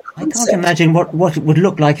 Where does the concept? I can't imagine what it would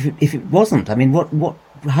look like if it wasn't. I mean,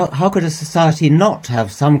 how could a society not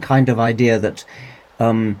have some kind of idea that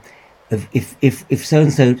if so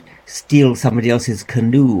and so steal somebody else's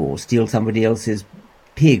canoe or steal somebody else's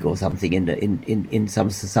pig or something in some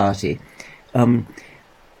society, that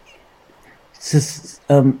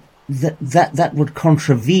would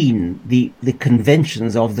contravene the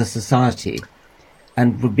conventions of the society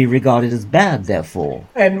and would be regarded as bad, therefore.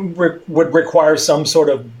 And would require some sort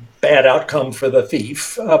of bad outcome for the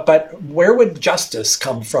thief. But where would justice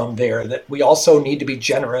come from there? That we also need to be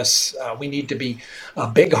generous. We need to be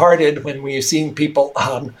big-hearted when we're seeing people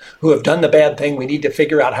who have done the bad thing. We need to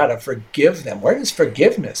figure out how to forgive them. Where does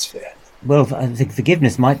forgiveness fit? Well, I think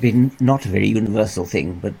forgiveness might be not a very universal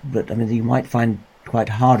thing, but I mean, you might find quite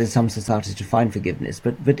hard in some societies to find forgiveness,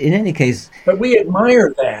 but in any case. But we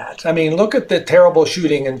admire that. I mean, look at the terrible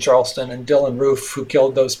shooting in Charleston and Dylan Roof, who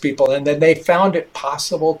killed those people, and then they found it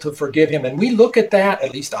possible to forgive him. And we look at that,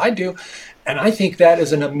 at least I do, and I think that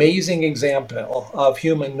is an amazing example of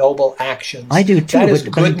human noble actions. I do too,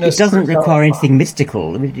 but it doesn't require anything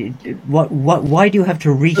mystical. I mean, why do you have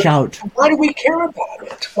to reach out? Why do we care about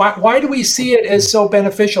it? that? Why do we see it as so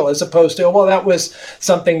beneficial as opposed to, well, that was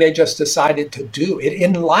something they just decided to do? It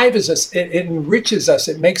enlivens us, it enriches us,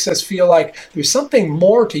 it makes us feel like there's something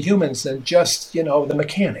more to humans than just, the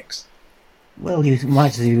mechanics. Well, you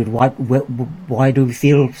might say, why do we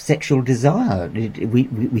feel sexual desire? We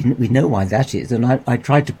know why that is, and I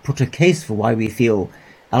tried to put a case for why we feel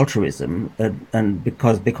altruism, and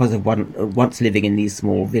because of once living in these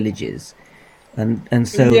small villages, and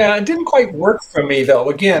so it didn't quite work for me though.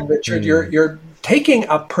 Again, Richard, you're taking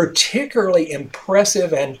a particularly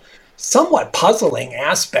impressive and somewhat puzzling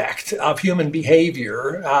aspect of human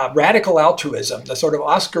behavior, radical altruism, the sort of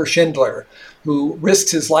Oskar Schindler who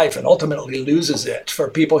risks his life and ultimately loses it for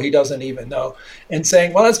people he doesn't even know, and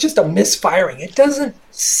saying, well, it's just a misfiring. It doesn't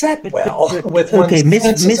set well with one's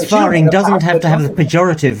sense misfiring doesn't have to have the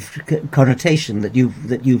pejorative connotation that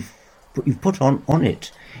you've put on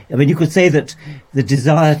it. I mean, you could say that the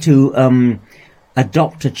desire to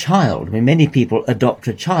adopt a child, I mean, many people adopt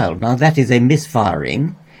a child. Now, that is a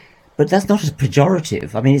misfiring, but that's not a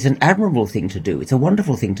pejorative. I mean, it's an admirable thing to do. It's a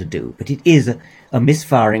wonderful thing to do. But it is a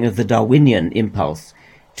misfiring of the Darwinian impulse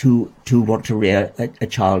to want to rear a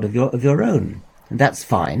child of your own. And that's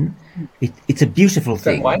fine. It's a beautiful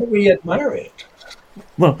thing. Then why do we admire it?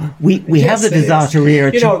 Well, we have the desire to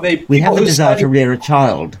rear to rear a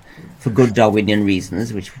child for good Darwinian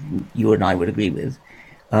reasons, which you and I would agree with.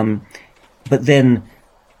 But then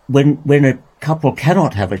when a couple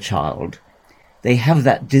cannot have a child, they have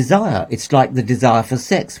that desire. It's like the desire for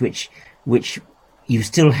sex, which you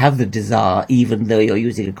still have the desire even though you're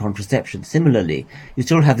using a contraception. Similarly, you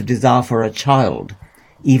still have the desire for a child,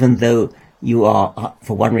 even though you are,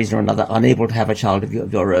 for one reason or another, unable to have a child of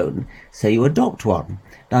your own, so you adopt one.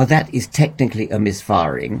 Now, that is technically a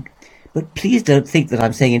misfiring, but please don't think that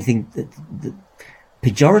I'm saying anything that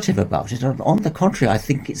pejorative about it. On the contrary, I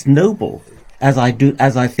think it's noble, as I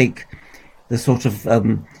think the sort of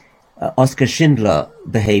Oskar Schindler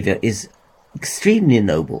behavior is extremely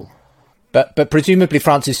noble. But presumably,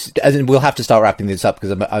 Francis, as in, we'll have to start wrapping this up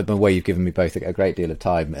because I'm aware you've given me both a great deal of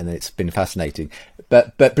time and it's been fascinating.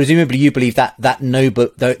 But presumably, you believe that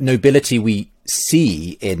the nobility we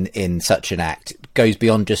see in such an act goes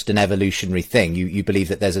beyond just an evolutionary thing. You believe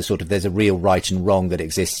that there's a real right and wrong that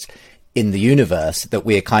exists in the universe that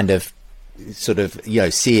we're kind of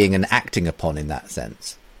seeing and acting upon in that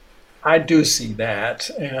sense. I do see that,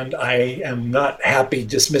 and I am not happy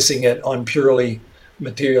dismissing it on purely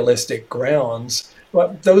materialistic grounds.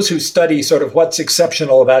 Well, those who study sort of what's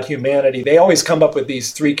exceptional about humanity, they always come up with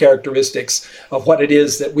these three characteristics of what it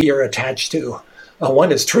is that we are attached to.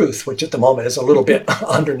 One is truth, which at the moment is a little bit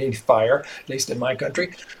underneath fire, at least in my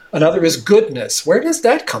country. Another is goodness. Where does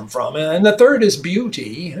that come from? And the third is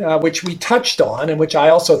beauty, which we touched on, and which I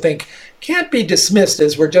also think can't be dismissed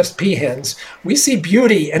as we're just peahens. We see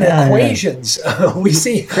beauty in equations. We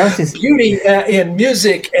see beauty in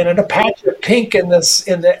music and in a patch of pink in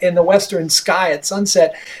the western sky at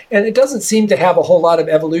sunset. And it doesn't seem to have a whole lot of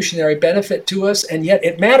evolutionary benefit to us, and yet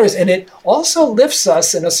it matters. And it also lifts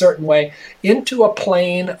us in a certain way into a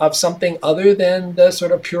plane of something other than the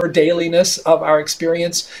sort of pure dailiness of our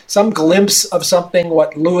experience. Some glimpse of something,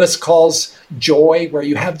 what Lewis calls joy, where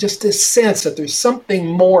you have just this sense that there's something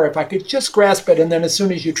more, if I could just grasp it, and then as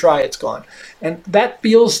soon as you try, it's gone. And that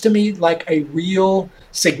feels to me like a real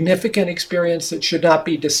significant experience that should not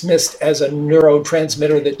be dismissed as a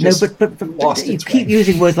neurotransmitter that just lost its way. You keep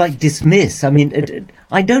using words like dismiss. I mean,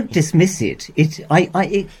 I don't dismiss it.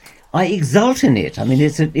 I exult in it. I mean,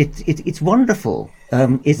 it's wonderful.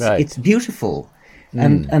 It's beautiful.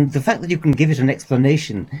 And the fact that you can give it an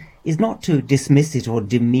explanation is not to dismiss it or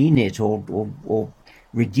demean it or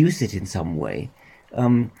reduce it in some way.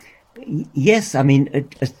 Yes, I mean,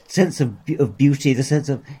 a sense of beauty, the sense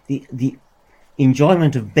of the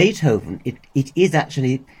enjoyment of Beethoven, it is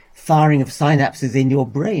actually firing of synapses in your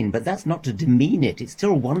brain, but that's not to demean it. It's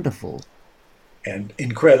still wonderful. And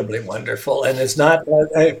incredibly wonderful. And it's not,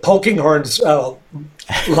 Polkinghorne's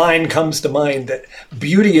line comes to mind that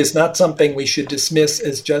beauty is not something we should dismiss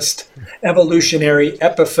as just evolutionary,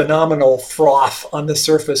 epiphenomenal froth on the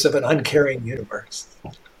surface of an uncaring universe.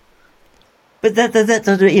 But that's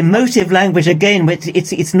an emotive language again.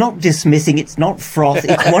 It's not dismissing, it's not froth,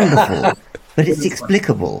 it's wonderful, but it's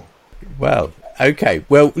explicable. Well, Okay,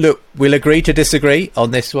 well, look, we'll agree to disagree on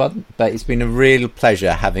this one, but it's been a real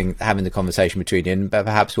pleasure having the conversation between you, and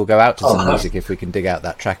perhaps we'll go out to some music if we can dig out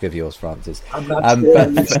that track of yours, Francis. I'm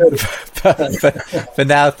not sure. For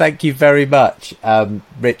now, thank you very much,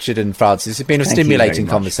 Richard and Francis. It's been a stimulating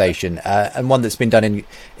conversation, and one that's been done in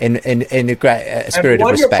a great spirit of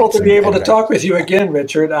respect. Wonderful to be able to talk with you again,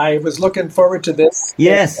 Richard. I was looking forward to this.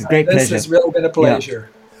 Yes, great pleasure. This has really been a pleasure.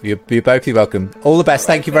 Yeah. You're both welcome. All the best.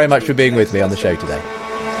 Thank you very much for being with me on the show today.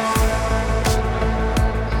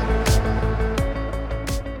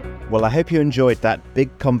 Well, I hope you enjoyed that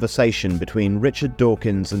big conversation between Richard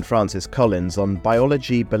Dawkins and Francis Collins on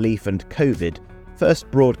biology, belief and COVID, first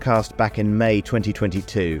broadcast back in May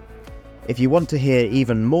 2022. If you want to hear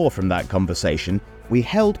even more from that conversation, we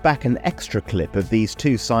held back an extra clip of these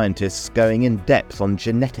two scientists going in depth on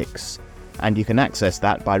genetics, and you can access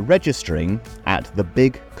that by registering at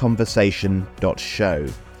thebigconversation.show.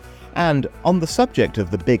 And on the subject of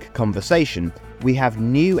The Big Conversation, we have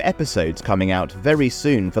new episodes coming out very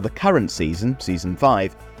soon for the current season, Season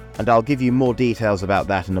 5, and I'll give you more details about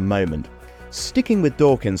that in a moment. Sticking with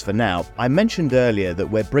Dawkins for now, I mentioned earlier that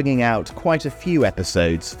we're bringing out quite a few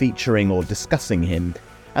episodes featuring or discussing him,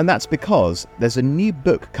 and that's because there's a new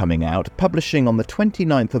book coming out, publishing on the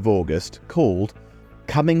 29th of August, called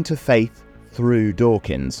Coming to Faith Through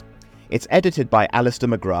Dawkins. It's edited by Alistair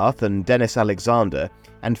McGrath and Dennis Alexander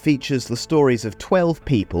and features the stories of 12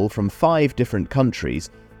 people from 5 different countries,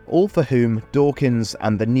 all for whom Dawkins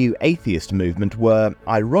and the New Atheist movement were,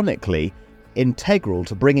 ironically, integral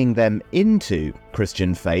to bringing them into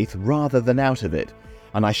Christian faith rather than out of it.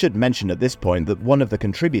 And I should mention at this point that one of the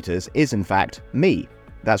contributors is in fact me.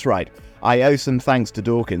 That's right, I owe some thanks to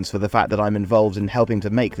Dawkins for the fact that I'm involved in helping to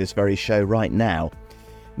make this very show right now.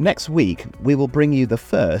 Next week, we will bring you the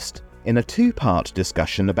first in a 2-part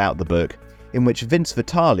discussion about the book, in which Vince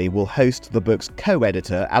Vitale will host the book's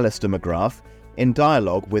co-editor, Alistair McGrath, in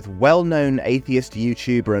dialogue with well-known atheist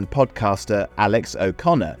YouTuber and podcaster Alex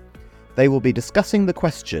O'Connor. They will be discussing the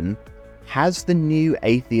question, has the new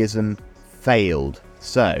atheism failed?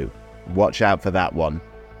 So, watch out for that one.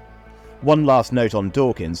 One last note on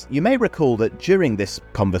Dawkins. You may recall that during this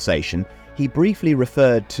conversation, he briefly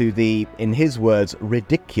referred to the, in his words,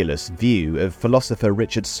 ridiculous view of philosopher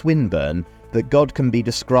Richard Swinburne that God can be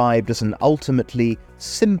described as an ultimately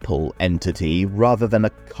simple entity rather than a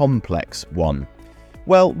complex one.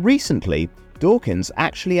 Well, recently, Dawkins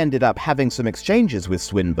actually ended up having some exchanges with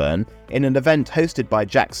Swinburne in an event hosted by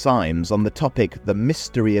Jack Symes on the topic The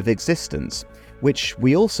Mystery of Existence, which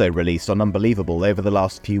we also released on Unbelievable over the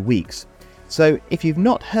last few weeks. So if you've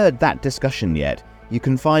not heard that discussion yet, you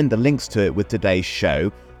can find the links to it with today's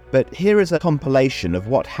show, but here is a compilation of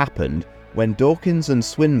what happened when Dawkins and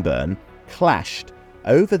Swinburne clashed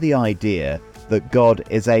over the idea that God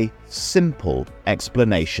is a simple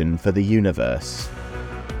explanation for the universe.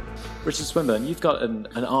 Richard Swinburne, you've got an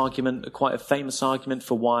argument, quite a famous argument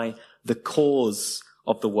for why the cause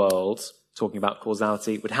of the world, talking about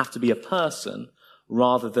causality, would have to be a person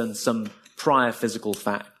rather than some prior physical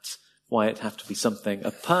fact. Why it'd have to be something,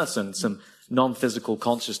 a person, some non-physical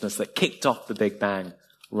consciousness that kicked off the Big Bang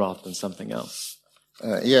rather than something else.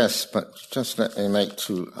 Yes, but just let me make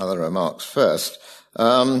 2 other remarks first.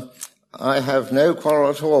 I have no quarrel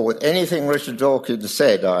at all with anything Richard Dawkins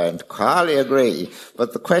said. I entirely agree.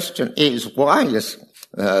 But the question is, why is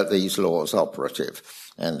these laws operative?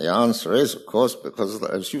 And the answer is, of course, because,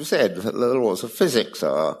 as you said, the laws of physics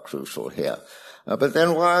are crucial here. But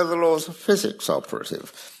then why are the laws of physics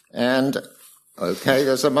operative? And, okay,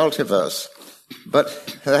 there's a multiverse.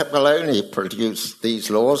 But that will only produce these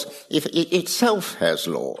laws if it itself has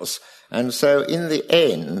laws. And so in the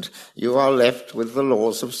end, you are left with the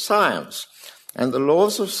laws of science. And the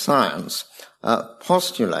laws of science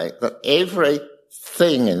postulate that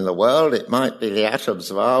everything in the world, it might be the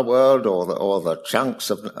atoms of our world or the chunks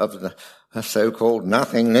of the so-called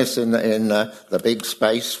nothingness in the big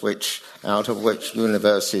space out of which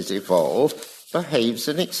universes evolve, behaves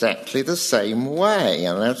in exactly the same way.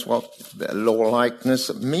 And that's what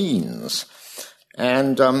law-likeness means.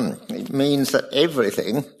 And it means that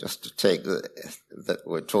everything, just to take that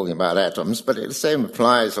we're talking about atoms, but the same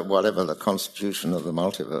applies to whatever the constitution of the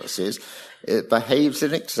multiverse is, it behaves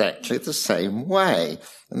in exactly the same way.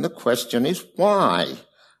 And the question is why?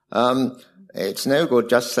 It's no good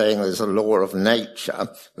just saying there's a law of nature.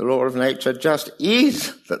 The law of nature just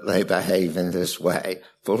is that they behave in this way.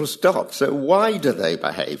 Full stop. So why do they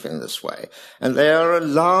behave in this way? And there are a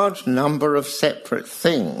large number of separate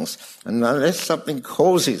things, and unless something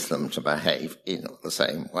causes them to behave in the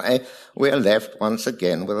same way, we are left once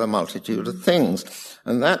again with a multitude of things.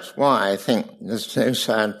 And that's why I think there's no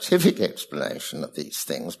scientific explanation of these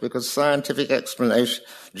things, because scientific explanation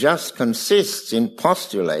just consists in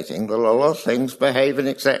postulating that a lot of things behave in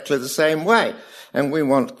exactly the same way. And we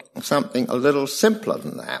want something a little simpler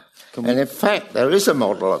than that. And in fact, there is a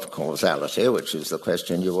model of causality, which is the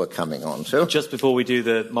question you were coming on to. Just before we do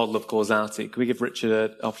the model of causality, can we give Richard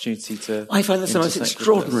an opportunity to... I find this the most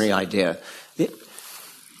extraordinary idea.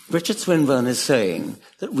 Richard Swinburne is saying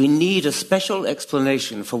that we need a special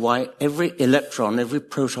explanation for why every electron, every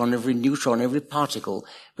proton, every neutron, every particle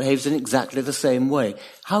behaves in exactly the same way.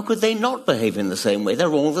 How could they not behave in the same way?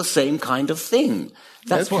 They're all the same kind of thing.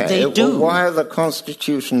 That's what they do. Well, why are the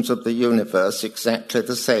constitutions of the universe exactly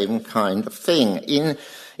the same kind of thing?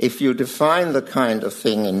 If you define the kind of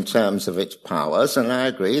thing in terms of its powers, and I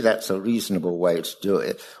agree that's a reasonable way to do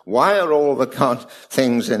it, why are all the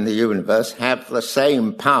things in the universe have the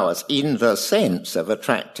same powers in the sense of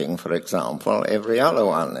attracting, for example, every other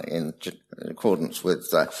one in accordance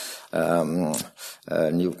with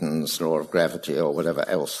Newton's law of gravity or whatever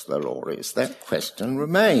else the law is? That question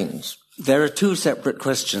remains. There are two separate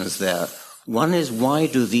questions there. One is, why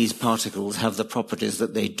do these particles have the properties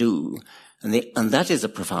that they do? And that is a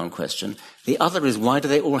profound question. The other is, why do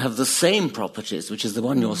they all have the same properties, which is the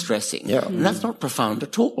one you're stressing? Yeah. And that's not profound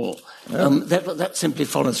at all. Yeah. That simply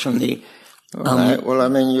follows from the... Well, I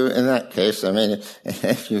mean, in that case, I mean,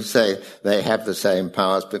 if you say they have the same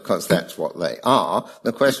powers because that's what they are,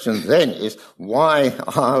 the question then is, why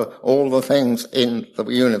are all the things in the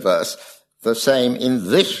universe the same in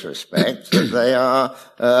this respect, that they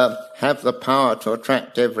have the power to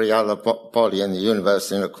attract every other body in the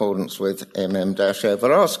universe in accordance with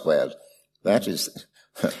mm-r². That is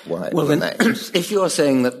why it remains. If you are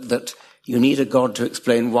saying that you need a God to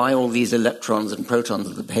explain why all these electrons and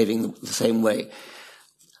protons are behaving the same way,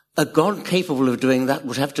 a God capable of doing that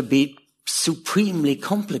would have to be supremely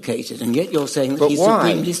complicated, and yet you're saying that he's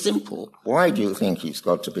supremely simple. Why do you think he's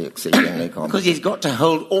got to be exceedingly complicated? Because he's got to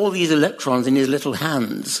hold all these electrons in his little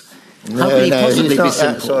hands. How can he possibly he's not be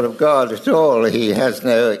simple? That sort of God at all. He has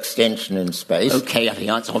no extension in space. Okay, I think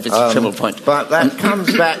that's obviously a trivial point. But that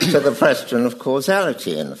comes back to the question of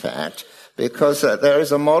causality, in fact, because there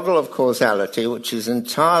is a model of causality which is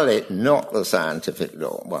entirely not the scientific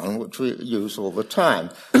one, which we use all the time.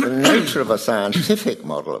 The nature of a scientific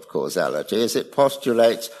model of causality is it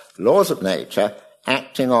postulates laws of nature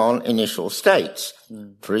acting on initial states,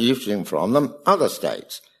 producing from them other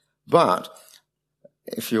states. But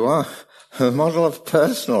if you are, the model of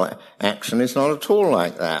personal action is not at all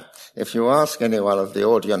like that. If you ask anyone of the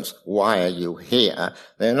audience, why are you here?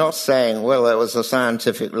 They're not saying, well, there was a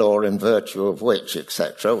scientific law in virtue of which,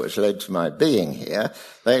 etc., which led to my being here.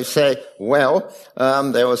 They say, well,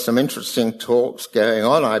 there were some interesting talks going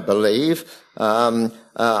on, I believe.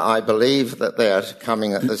 I believe that they are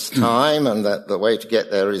coming at this time and that the way to get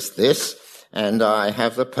there is this. And I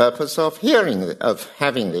have the purpose of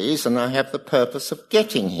having these, and I have the purpose of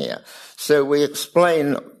getting here. So we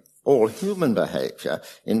explain all human behavior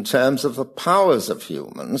in terms of the powers of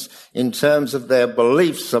humans, in terms of their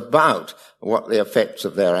beliefs about what the effects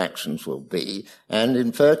of their actions will be, and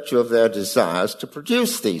in virtue of their desires to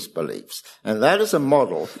produce these beliefs. And that is a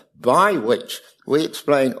model by which we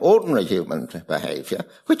explain ordinary human behavior,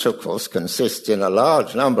 which of course consists in a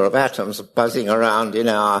large number of atoms buzzing around in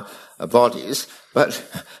our bodies. But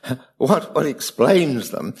what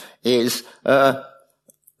explains them is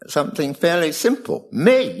something fairly simple,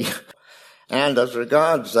 me. And as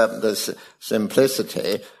regards the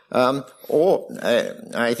simplicity,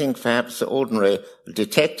 I think perhaps ordinary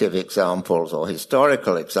detective examples or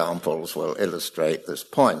historical examples will illustrate this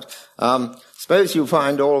point. Suppose you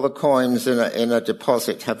find all the coins in a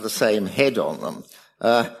deposit have the same head on them.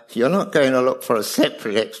 You're not going to look for a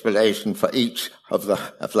separate explanation for each of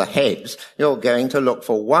the heads. You're going to look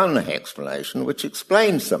for one explanation which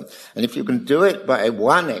explains them. And if you can do it by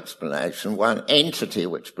one explanation, one entity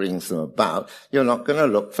which brings them about, you're not going to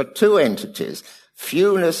look for two entities.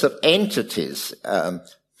 Fewness of entities,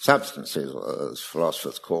 substances, as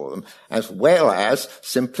philosophers call them, as well as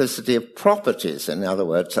simplicity of properties. In other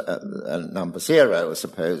words, a number 0 as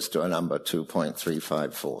opposed to a number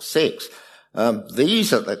 2.3546.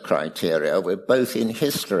 These are the criteria both in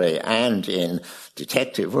history and in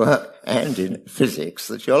detective work and in physics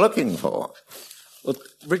that you're looking for. Well,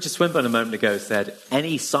 Richard Swinburne a moment ago said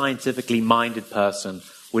any scientifically minded person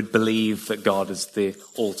would believe that God is the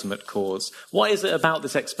ultimate cause. What is it about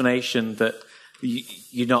this explanation that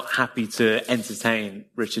you're not happy to entertain,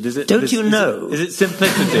 Richard? Is it? Don't you know? Is it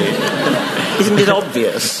simplicity? Isn't it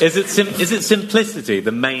obvious? Is it simplicity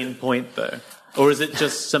the main point, though? Or is it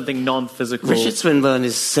just something non-physical? Richard Swinburne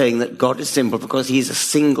is saying that God is simple because he's a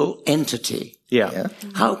single entity. Yeah.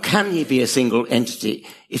 How can he be a single entity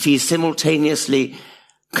if he's simultaneously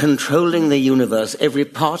controlling the universe, every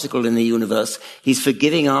particle in the universe? He's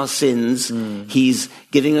forgiving our sins. He's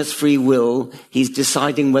giving us free will. He's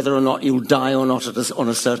deciding whether or not you'll die or not on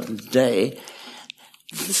a certain day.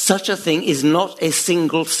 Such a thing is not a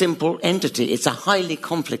single, simple entity. It's a highly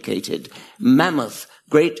complicated, mammoth,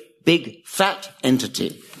 great, big, fat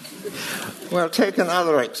entity. Well, take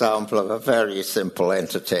another example of a very simple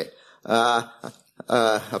entity. A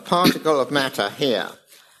particle of matter here.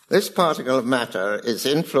 This particle of matter is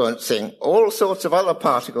influencing all sorts of other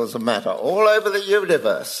particles of matter all over the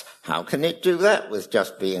universe. How can it do that with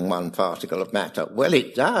just being one particle of matter? Well,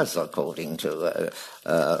 it does, according to the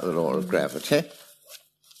law of gravity.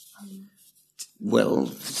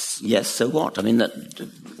 Well, yes, so what? I mean,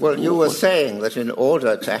 well, you were saying that in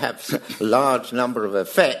order to have a large number of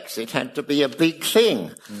effects, it had to be a big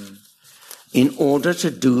thing. In order to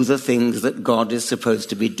do the things that God is supposed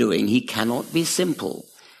to be doing, he cannot be simple.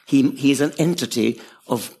 He's an entity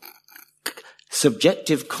of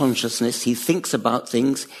subjective consciousness. He thinks about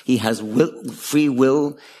things. He has free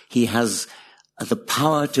will. He has the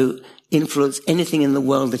power to influence anything in the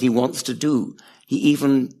world that he wants to do. He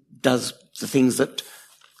even does the things that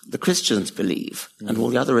the Christians believe and all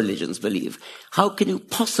the other religions believe. How can you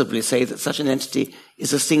possibly say that such an entity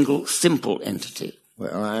is a single, simple entity?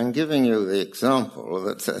 Well, I'm giving you the example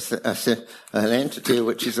that an entity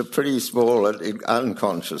which is a pretty small and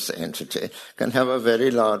unconscious entity can have a very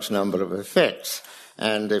large number of effects.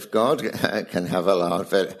 And if God can have a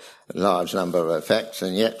very large number of effects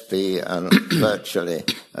and yet be virtually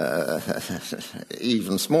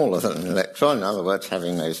even smaller than an electron, in other words,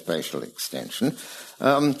 having no spatial extension,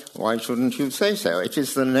 why shouldn't you say so? It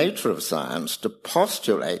is the nature of science to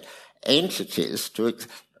postulate entities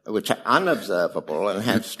which are unobservable and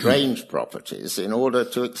have strange properties in order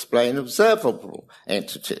to explain observable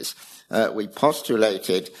entities. We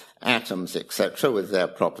postulated atoms, etc., with their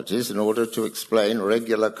properties in order to explain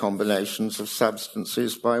regular combinations of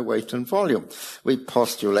substances by weight and volume. We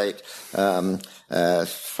postulate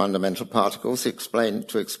fundamental particles to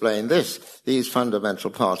explain this. These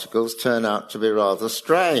fundamental particles turn out to be rather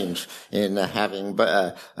strange in having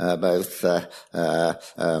both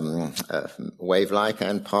wave-like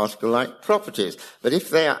and particle-like properties. But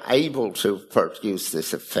if they are able to produce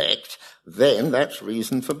this effect, then that's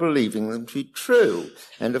reason for believing them to be true.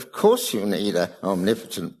 And of course you need an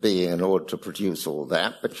omnipotent being in order to produce all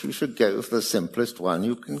that, but you should go for the simplest one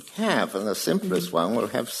you can have. And the simplest one will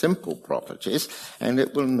have simple properties, and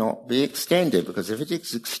it will not be extended, because if it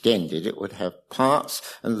is extended, it would have parts,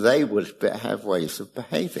 and they would have ways of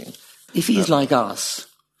behaving. If he's like us,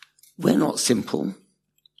 we're not simple.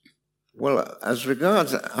 Well, as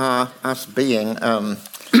regards us being, I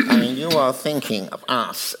mean, you are thinking of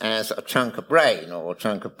us as a chunk of brain, or a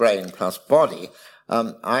chunk of brain plus body.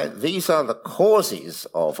 These are the causes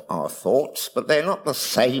of our thoughts, but they're not the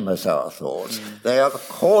same as our thoughts. They are the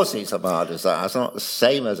causes of our desires, not the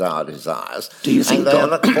same as our desires. Do you think and they are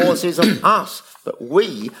the causes of us. But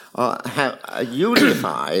we have a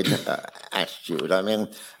unified attitude. I mean,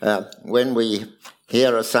 when we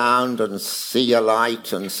hear a sound and see a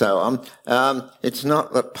light and so on, it's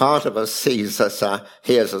not that part of us hears a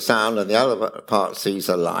sound and the other part sees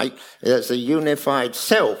a light. There's a unified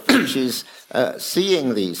self which is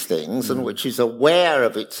seeing these things and which is aware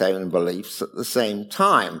of its own beliefs at the same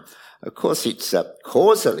time. Of course, it's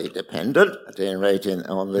causally dependent, at any rate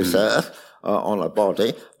on this earth, on a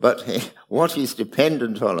body, but what is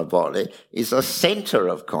dependent on a body is a centre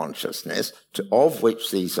of consciousness of which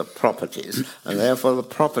these are properties, and therefore the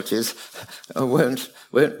properties won't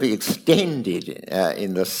be extended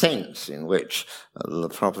in the sense in which the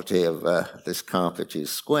property of this carpet is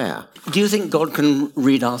square. Do you think God can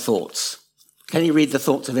read our thoughts? Can he read the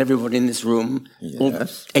thoughts of everybody in this room?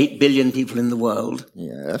 Yes. All 8 billion people in the world?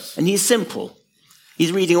 Yes. And he's simple.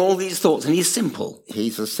 He's reading all these thoughts, and he's simple.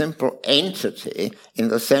 He's a simple entity in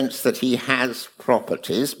the sense that he has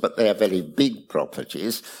properties, but they are very big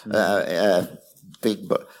properties. But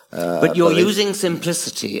you're using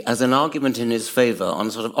simplicity as an argument in his favour on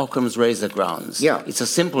sort of Occam's razor grounds. Yeah. It's a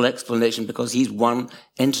simple explanation because he's one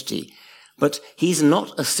entity. But he's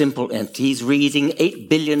not a simple entity. He's reading 8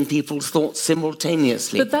 billion people's thoughts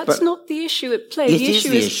simultaneously. But that's not the issue at play. It is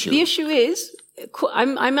the issue. The issue is,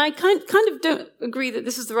 I kind of don't agree that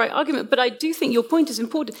this is the right argument, but I do think your point is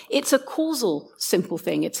important. It's a causal simple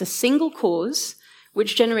thing. It's a single cause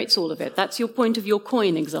which generates all of it. That's your point of your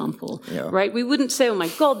coin example, right? We wouldn't say, oh my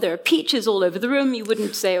God, there are peaches all over the room. You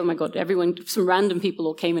wouldn't say, oh my God, some random people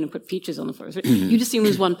all came in and put peaches on the floor. You'd assume it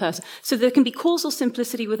was one person. So there can be causal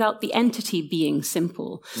simplicity without the entity being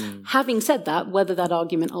simple. Having said that, whether that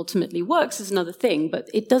argument ultimately works is another thing, but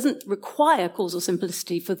it doesn't require causal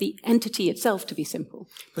simplicity for the entity itself to be simple.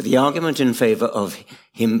 But the argument in favour of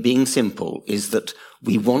him being simple is that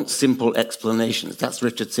we want simple explanations. That's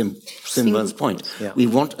Richard Swinburne's point. Yeah. We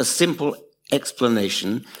want a simple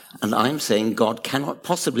explanation, and I'm saying God cannot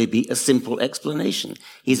possibly be a simple explanation.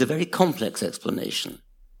 He's a very complex explanation.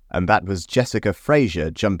 And that was Jessica Fraser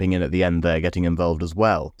jumping in at the end there, getting involved as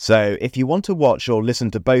well. So if you want to watch or listen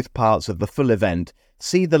to both parts of the full event,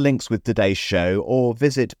 see the links with today's show or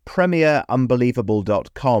visit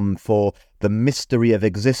premierunbelievable.com for the Mystery of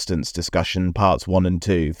Existence discussion parts 1 and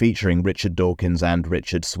 2, featuring Richard Dawkins and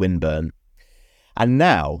Richard Swinburne. And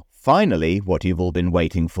now, finally, what you've all been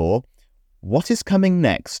waiting for, what is coming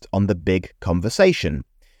next on The Big Conversation?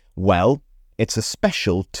 Well, it's a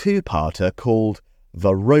special two-parter called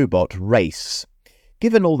The Robot Race.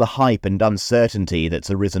 Given all the hype and uncertainty that's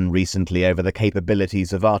arisen recently over the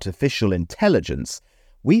capabilities of artificial intelligence,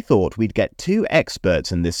 we thought we'd get two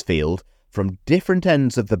experts in this field from different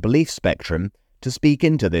ends of the belief spectrum to speak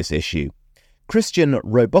into this issue. Christian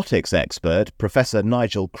robotics expert Professor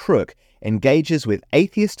Nigel Crook engages with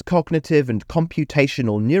atheist cognitive and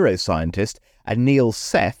computational neuroscientist Anil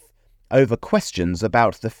Seth over questions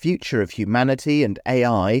about the future of humanity and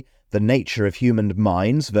AI, the nature of human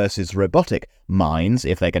minds versus robotic minds,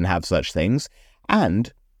 if they can have such things,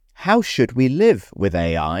 and how should we live with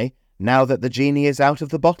AI now that the genie is out of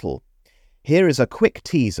the bottle? Here is a quick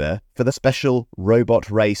teaser for the special Robot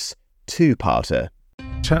Race two-parter.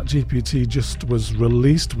 ChatGPT just was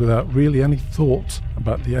released without really any thought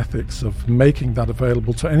about the ethics of making that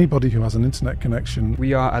available to anybody who has an internet connection.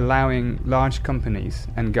 We are allowing large companies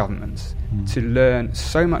and governments to learn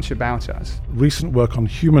so much about us. Recent work on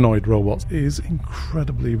humanoid robots is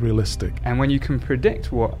incredibly realistic. And when you can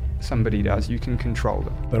predict what somebody does, you can control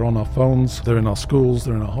them. They're on our phones, they're in our schools,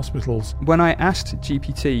 they're in our hospitals. When I asked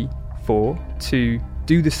GPT-4 to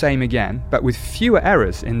do the same again, but with fewer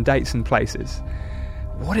errors in dates and places,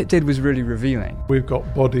 what it did was really revealing. We've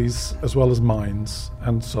got bodies as well as minds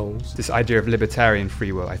and souls. This idea of libertarian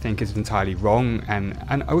free will, I think, is entirely wrong and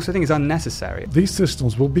I also think is unnecessary. These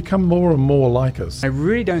systems will become more and more like us. I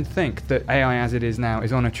really don't think that AI as it is now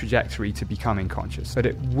is on a trajectory to becoming conscious, but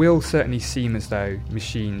it will certainly seem as though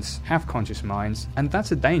machines have conscious minds, and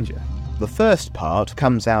that's a danger. The first part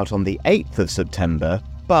comes out on the 8th of September,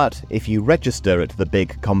 but if you register at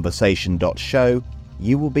thebigconversation.show,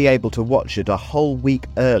 you will be able to watch it a whole week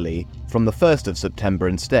early from the 1st of September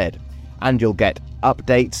instead, and you'll get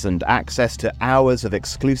updates and access to hours of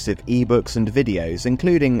exclusive ebooks and videos,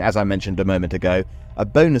 including, as I mentioned a moment ago, a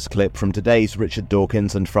bonus clip from today's Richard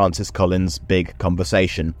Dawkins and Francis Collins' Big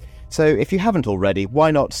Conversation. So if you haven't already, why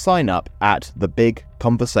not sign up at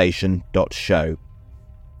thebigconversation.show.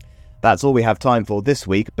 That's all we have time for this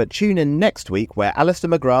week, but tune in next week where Alistair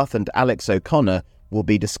McGrath and Alex O'Connor will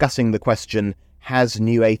be discussing the question, Has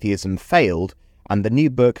New Atheism Failed? And the new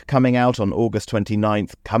book coming out on August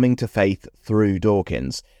 29th, Coming to Faith Through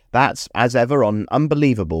Dawkins. That's, as ever, on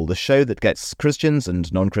Unbelievable, the show that gets Christians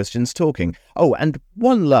and non-Christians talking. Oh, and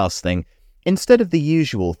one last thing. Instead of the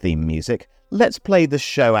usual theme music, let's play the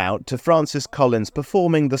show out to Francis Collins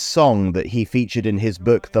performing the song that he featured in his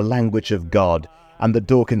book, The Language of God, and that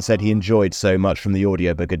Dawkins said he enjoyed so much from the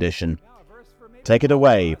audiobook edition. Take it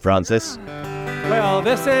away, Francis. Well,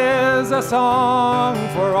 this is a song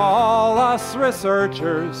for all us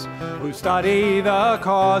researchers who study the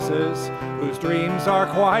causes, whose dreams are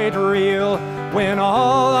quite real, when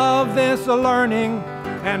all of this learning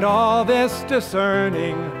and all this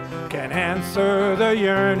discerning can answer the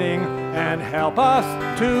yearning and help us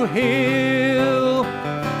to heal.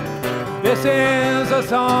 This is a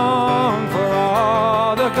song for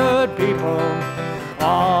all the good people,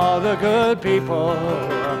 all the good people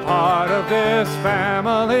who are part of this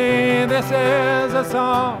family. This is a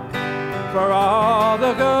song for all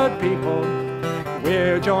the good people.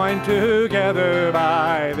 We're joined together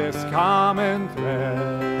by this common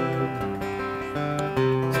thread.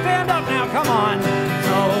 Stand up now, come on.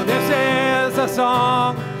 So this is a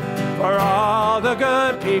song for all the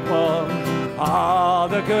good people, all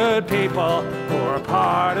the good people who are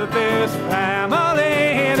part of this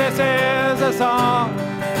family. This is a song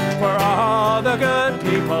for all the good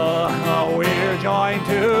people. We're joined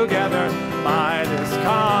together by this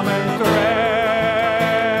common thread.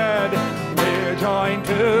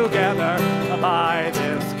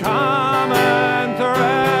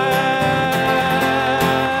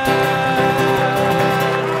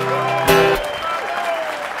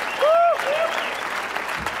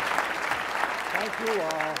 you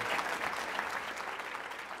all.